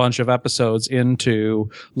collapsing a bunch of episodes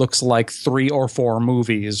into looks like 3 or 4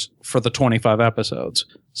 movies for the 25 episodes.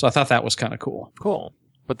 So I thought that was kind of cool. Cool.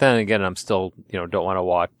 But then again, I'm still, don't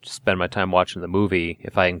want to spend my time watching the movie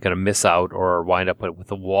if I'm going to miss out or wind up with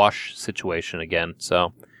a wash situation again.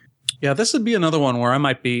 So, yeah, this would be another one where I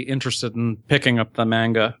might be interested in picking up the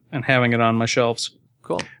manga and having it on my shelves.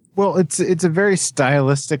 Cool. Well, it's a very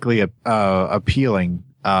stylistically appealing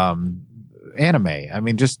anime. I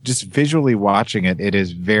mean, just visually watching it,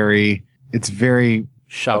 it's very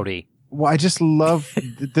shouty. Well, I just love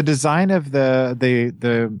the design of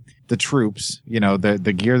the troops.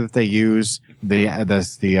 The gear that they use,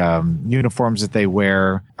 the uniforms that they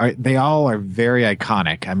wear. They all are very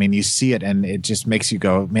iconic. I mean, you see it and it just makes you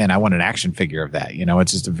go, man, I want an action figure of that.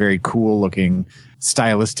 It's just a very cool looking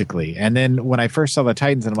stylistically. And then when I first saw the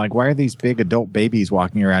Titans, and I'm like, why are these big adult babies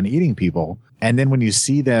walking around eating people? And then when you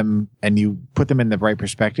see them and you put them in the right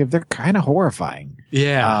perspective, they're kind of horrifying.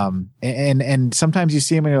 Yeah. And sometimes you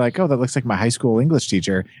see them and you're like, oh, that looks like my high school English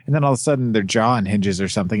teacher. And then all of a sudden their jaw unhinges or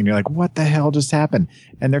something. And you're like, what the hell just happened?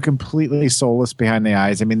 And they're completely soulless behind the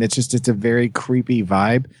eyes. I mean, it's a very creepy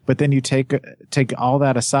vibe. But then you take all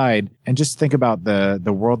that aside and just think about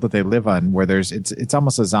the world that they live on, where it's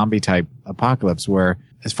almost a zombie type apocalypse where,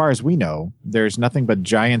 as far as we know, there's nothing but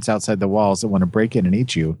giants outside the walls that want to break in and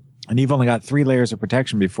eat you. And you've only got 3 layers of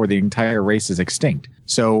protection before the entire race is extinct.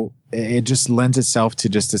 So it just lends itself to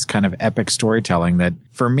just this kind of epic storytelling that,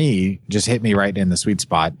 for me, just hit me right in the sweet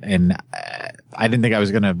spot. And I didn't think I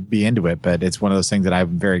was going to be into it, but it's one of those things that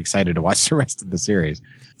I'm very excited to watch the rest of the series.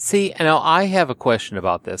 See, now I have a question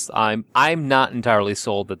about this. I'm not entirely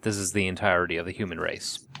sold that this is the entirety of the human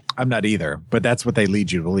race. I'm not either, but that's what they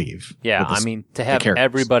lead you to believe. Yeah, I mean, to have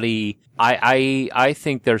everybody, I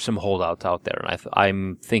think there's some holdouts out there, and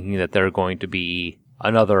I'm thinking that they're going to be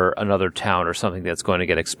another town or something that's going to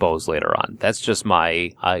get exposed later on. That's just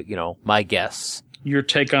my guess. Your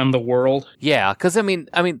take on the world? Yeah, because I mean,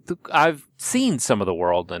 I've seen some of the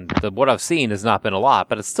world, and what I've seen has not been a lot,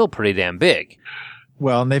 but it's still pretty damn big.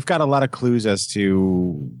 Well, and they've got a lot of clues as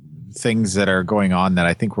to things that are going on that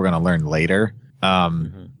I think we're going to learn later.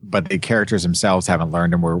 But the characters themselves haven't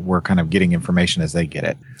learned, and we're kind of getting information as they get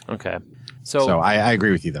it. Okay. So I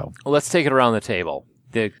agree with you, though. Let's take it around the table.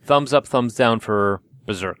 The thumbs up, thumbs down for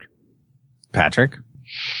Berserk. Patrick?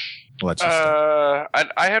 Let's just I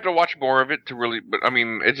have to watch more of it to really, but I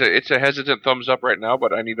mean, it's a hesitant thumbs up right now,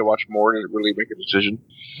 but I need to watch more to really make a decision.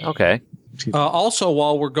 Okay. Also,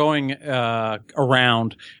 while we're going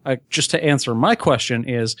around, just to answer my question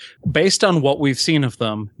is, based on what we've seen of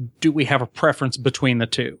them, do we have a preference between the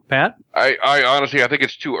two? Pat? I honestly, I think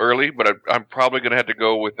it's too early, but I'm probably going to have to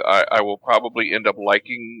go with, I will probably end up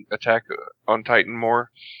liking Attack on Titan more,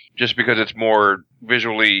 just because it's more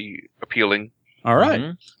visually appealing. All right.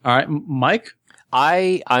 Mm-hmm. All right, Mike?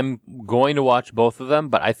 I'm going to watch both of them,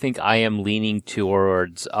 but I think I am leaning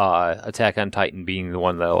towards Attack on Titan being the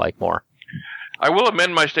one that I like more. I will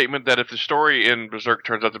amend my statement that if the story in Berserk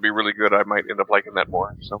turns out to be really good, I might end up liking that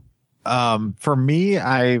more. So, for me,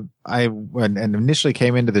 I when initially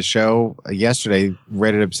came into the show yesterday,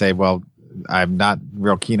 ready to say, well, I'm not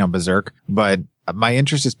real keen on Berserk, but my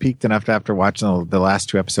interest is peaked enough after watching the last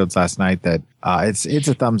 2 episodes last night that it's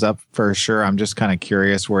a thumbs up for sure. I'm just kind of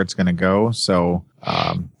curious where it's going to go. So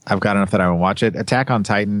I've got enough that I will watch it. Attack on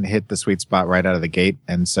Titan hit the sweet spot right out of the gate.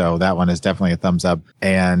 And so that one is definitely a thumbs up.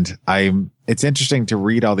 And it's interesting to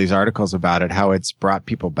read all these articles about it, how it's brought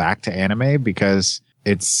people back to anime, because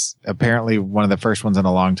it's apparently one of the first ones in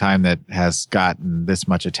a long time that has gotten this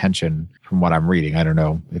much attention from what I'm reading. I don't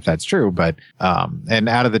know if that's true, but and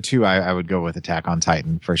out of the 2, I would go with Attack on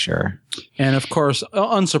Titan for sure. And of course,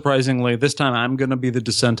 unsurprisingly, this time I'm going to be the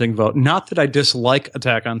dissenting vote. Not that I dislike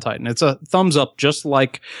Attack on Titan. It's a thumbs up, just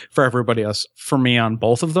like for everybody else, for me on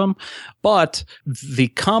both of them. But the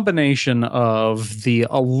combination of the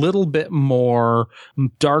a little bit more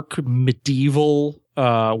dark medieval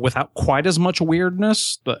without quite as much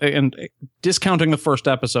weirdness, and discounting the first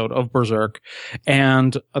episode of Berserk,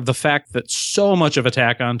 and the fact that so much of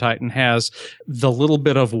Attack on Titan has the little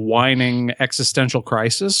bit of whining existential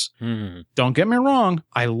crisis. Don't get me wrong,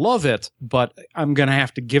 I love it, but I'm going to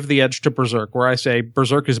have to give the edge to Berserk, where I say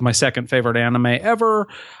Berserk is my second favorite anime ever.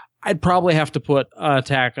 I'd probably have to put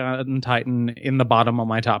Attack on Titan in the bottom of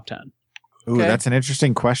my top 10. Ooh, that's an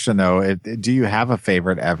interesting question, though. Do you have a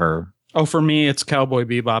favorite ever? Oh, for me, it's Cowboy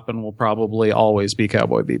Bebop, and will probably always be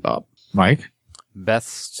Cowboy Bebop. Mike?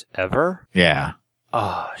 Best ever? Yeah.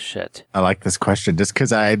 Oh, shit. I like this question just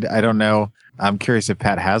because I don't know. I'm curious if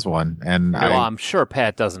Pat has one. And I'm sure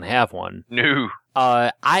Pat doesn't have one. No.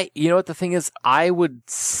 You know what the thing is? I would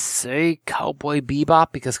say Cowboy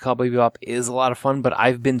Bebop, because Cowboy Bebop is a lot of fun, but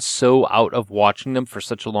I've been so out of watching them for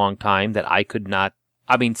such a long time that I could not.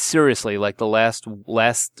 I mean, seriously, like the last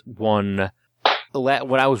one.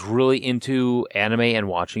 When I was really into anime and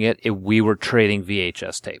watching it, we were trading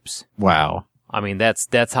VHS tapes. Wow. I mean,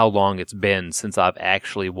 that's how long it's been since I've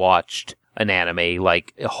actually watched an anime,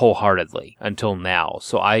 like, wholeheartedly until now.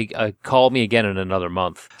 So I call me again in another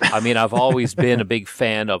month. I mean, I've always been a big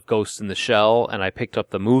fan of Ghost in the Shell, and I picked up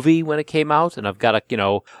the movie when it came out, and I've got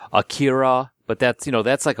Akira, but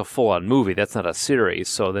that's like a full-on movie. That's not a series.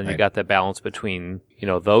 So then you got that balance between,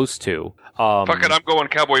 those two. Fuck it, I'm going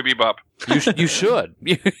Cowboy Bebop. You should.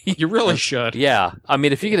 You really should. Yeah. I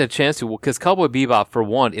mean, if you get a chance to, because Cowboy Bebop, for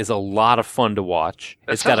one, is a lot of fun to watch.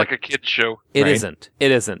 It sounds like a kid's show. It isn't.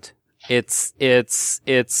 It isn't. It's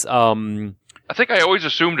I think I always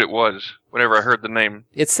assumed it was whenever I heard the name.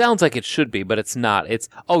 It sounds like it should be, but it's not.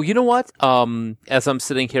 You know what? As I'm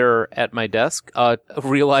sitting here at my desk,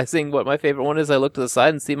 realizing what my favorite one is, I look to the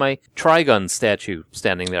side and see my Trigun statue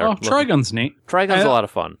standing there. Oh, Trigun's neat. Trigun's a lot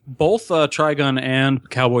of fun. Both Trigun and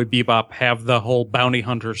Cowboy Bebop have the whole bounty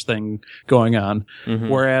hunters thing going on,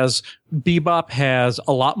 whereas Bebop has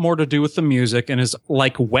a lot more to do with the music and is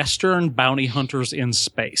like Western bounty hunters in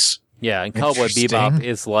space. Yeah, and Cowboy Bebop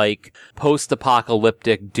is like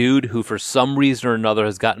post-apocalyptic dude who for some reason or another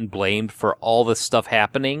has gotten blamed for all this stuff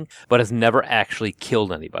happening, but has never actually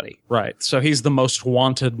killed anybody. Right, so he's the most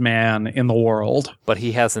wanted man in the world. But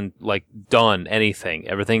he hasn't, done anything.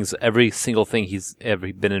 Every single thing he's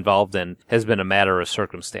ever been involved in has been a matter of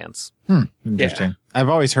circumstance. Interesting. Yeah. I've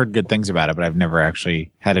always heard good things about it, but I've never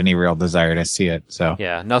actually had any real desire to see it, so.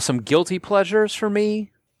 Yeah, now some guilty pleasures for me.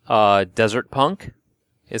 Desert Punk.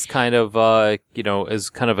 Is kind of, is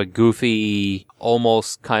kind of a goofy,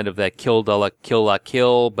 almost kind of that Kill La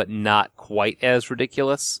Kill, but not quite as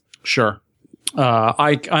ridiculous. Sure.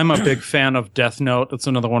 I'm a big fan of Death Note. That's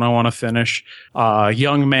another one I want to finish. A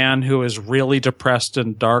young man who is really depressed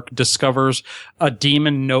and dark discovers a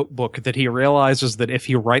demon notebook that he realizes that if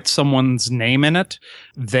he writes someone's name in it,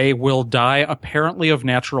 they will die apparently of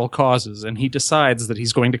natural causes. And he decides that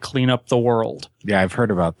he's going to clean up the world. Yeah, I've heard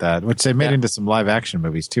about that, which they made into some live action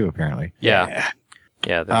movies too, apparently. Yeah.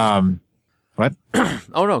 What?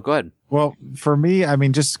 Oh, no, go ahead. Well, for me, I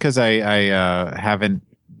mean, just because I haven't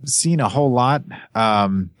seen a whole lot,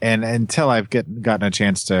 and until I've gotten a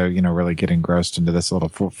chance to, really get engrossed into this a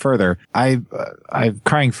little further,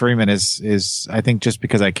 Crying Freeman is I think just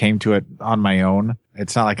because I came to it on my own.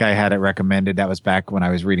 It's not like I had it recommended. That was back when I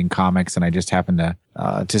was reading comics, and I just happened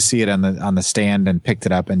to see it on the stand and picked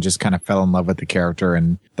it up and just kind of fell in love with the character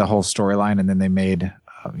and the whole storyline. And then they made,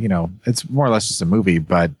 it's more or less just a movie,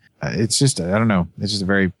 but it's just, I don't know, it's just a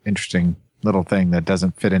very interesting little thing that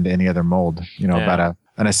doesn't fit into any other mold, about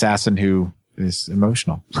an assassin who is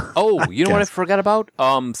emotional. Oh, you know what I forgot about?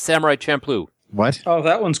 Samurai Champloo. What? Oh,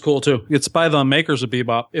 that one's cool too. It's by the makers of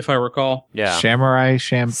Bebop, if I recall. Yeah. Samurai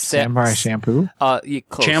Shampoo? Close.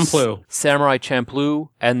 Champloo. Samurai Champloo.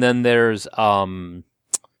 And then there's Samurai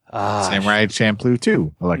Champloo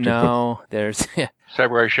 2. No, there's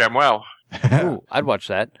Samurai Shamwow. Ooh, I'd watch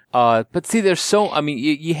that. But see, there's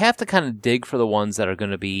you have to kind of dig for the ones that are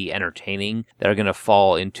going to be entertaining, that are going to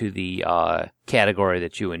fall into the category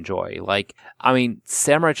that you enjoy. Like,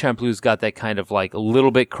 Samurai Champloo's got that kind of like a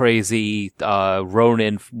little bit crazy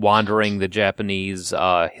Ronin wandering the Japanese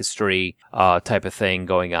history type of thing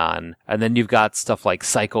going on. And then you've got stuff like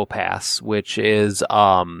Psycho-Pass, which is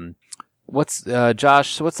what's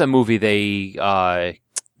that movie they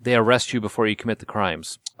arrest you before you commit the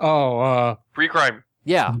crimes? Pre-crime.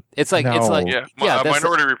 Yeah, it's like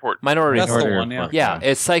Minority Report. Minority That's Report. the one, yeah. Yeah,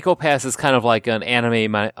 it's Psycho-Pass is kind of like an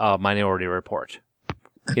anime Minority Report.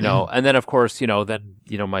 And then of course,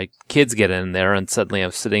 my kids get in there and suddenly I'm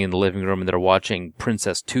sitting in the living room and they're watching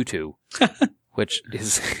Princess Tutu, which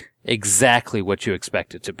is exactly what you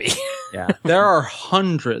expect it to be. Yeah, there are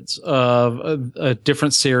hundreds of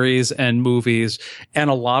different series and movies, and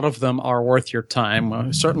a lot of them are worth your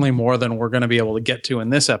time. Certainly more than we're going to be able to get to in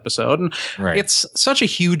this episode. And It's such a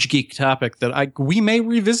huge geek topic that we may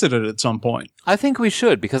revisit it at some point. I think we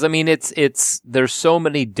should, because there's so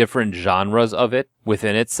many different genres of it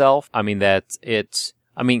within itself.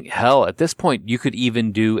 Hell, at this point you could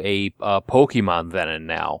even do a Pokemon then and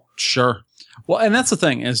now. Sure. Well, and that's the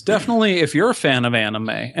thing is definitely if you're a fan of anime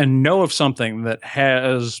and know of something that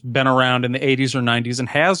has been around in the 80s or 90s and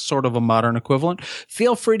has sort of a modern equivalent,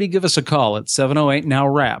 feel free to give us a call at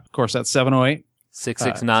 708-NOW-RAP. Of course, that's 708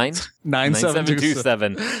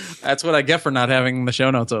 669-9727. That's what I get for not having the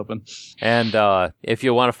show notes open. And if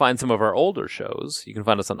you want to find some of our older shows, you can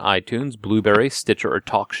find us on iTunes, Blueberry, Stitcher, or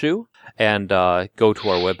TalkShoe. And go to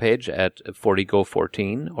our webpage at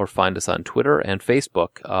 40go14 or find us on Twitter and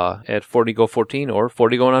Facebook at 40go14 or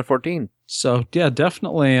 40going-on-14. So, yeah,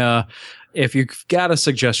 definitely if you've got a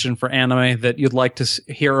suggestion for anime that you'd like to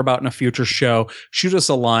hear about in a future show, shoot us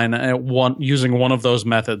a line using one of those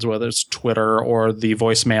methods, whether it's Twitter or the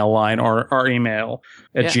voicemail line or our email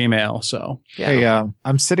at Gmail. So, Hey,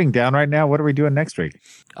 I'm sitting down right now. What are we doing next week?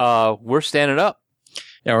 We're standing up.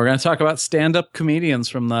 Yeah, we're going to talk about stand-up comedians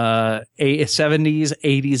from the 70s,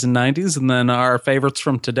 80s, and 90s, and then our favorites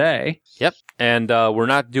from today. Yep, and we're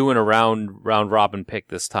not doing a round-robin pick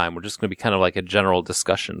this time. We're just going to be kind of like a general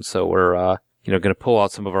discussion. So we're going to pull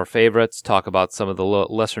out some of our favorites, talk about some of the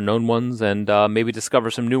lesser-known ones, and maybe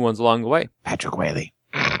discover some new ones along the way. Patrick Whaley.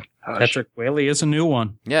 Patrick Whaley is a new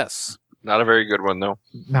one. Yes. Not a very good one, though.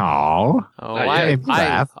 No. Oh, I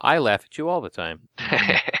laugh at you all the time.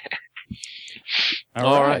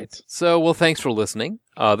 All right. So, thanks for listening.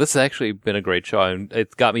 This has actually been a great show, and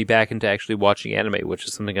it got me back into actually watching anime, which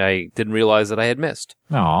is something I didn't realize that I had missed.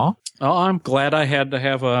 Aw. Oh, I'm glad I had to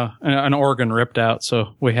have an organ ripped out,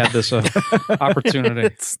 so we had this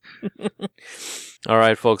opportunity. All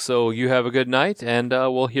right, folks. So you have a good night, and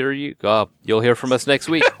we'll hear you. You'll hear from us next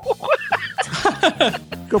week.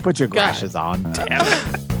 Go put your glasses on. Damn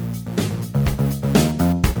it.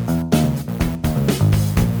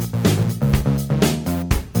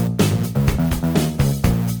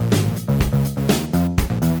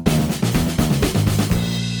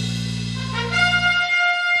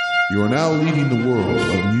 You are now leaving the world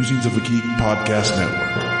of Musings of a Geek Podcast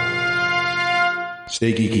Network.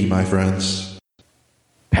 Stay geeky, my friends.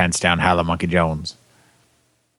 Pants down, Howler Monkey Jones.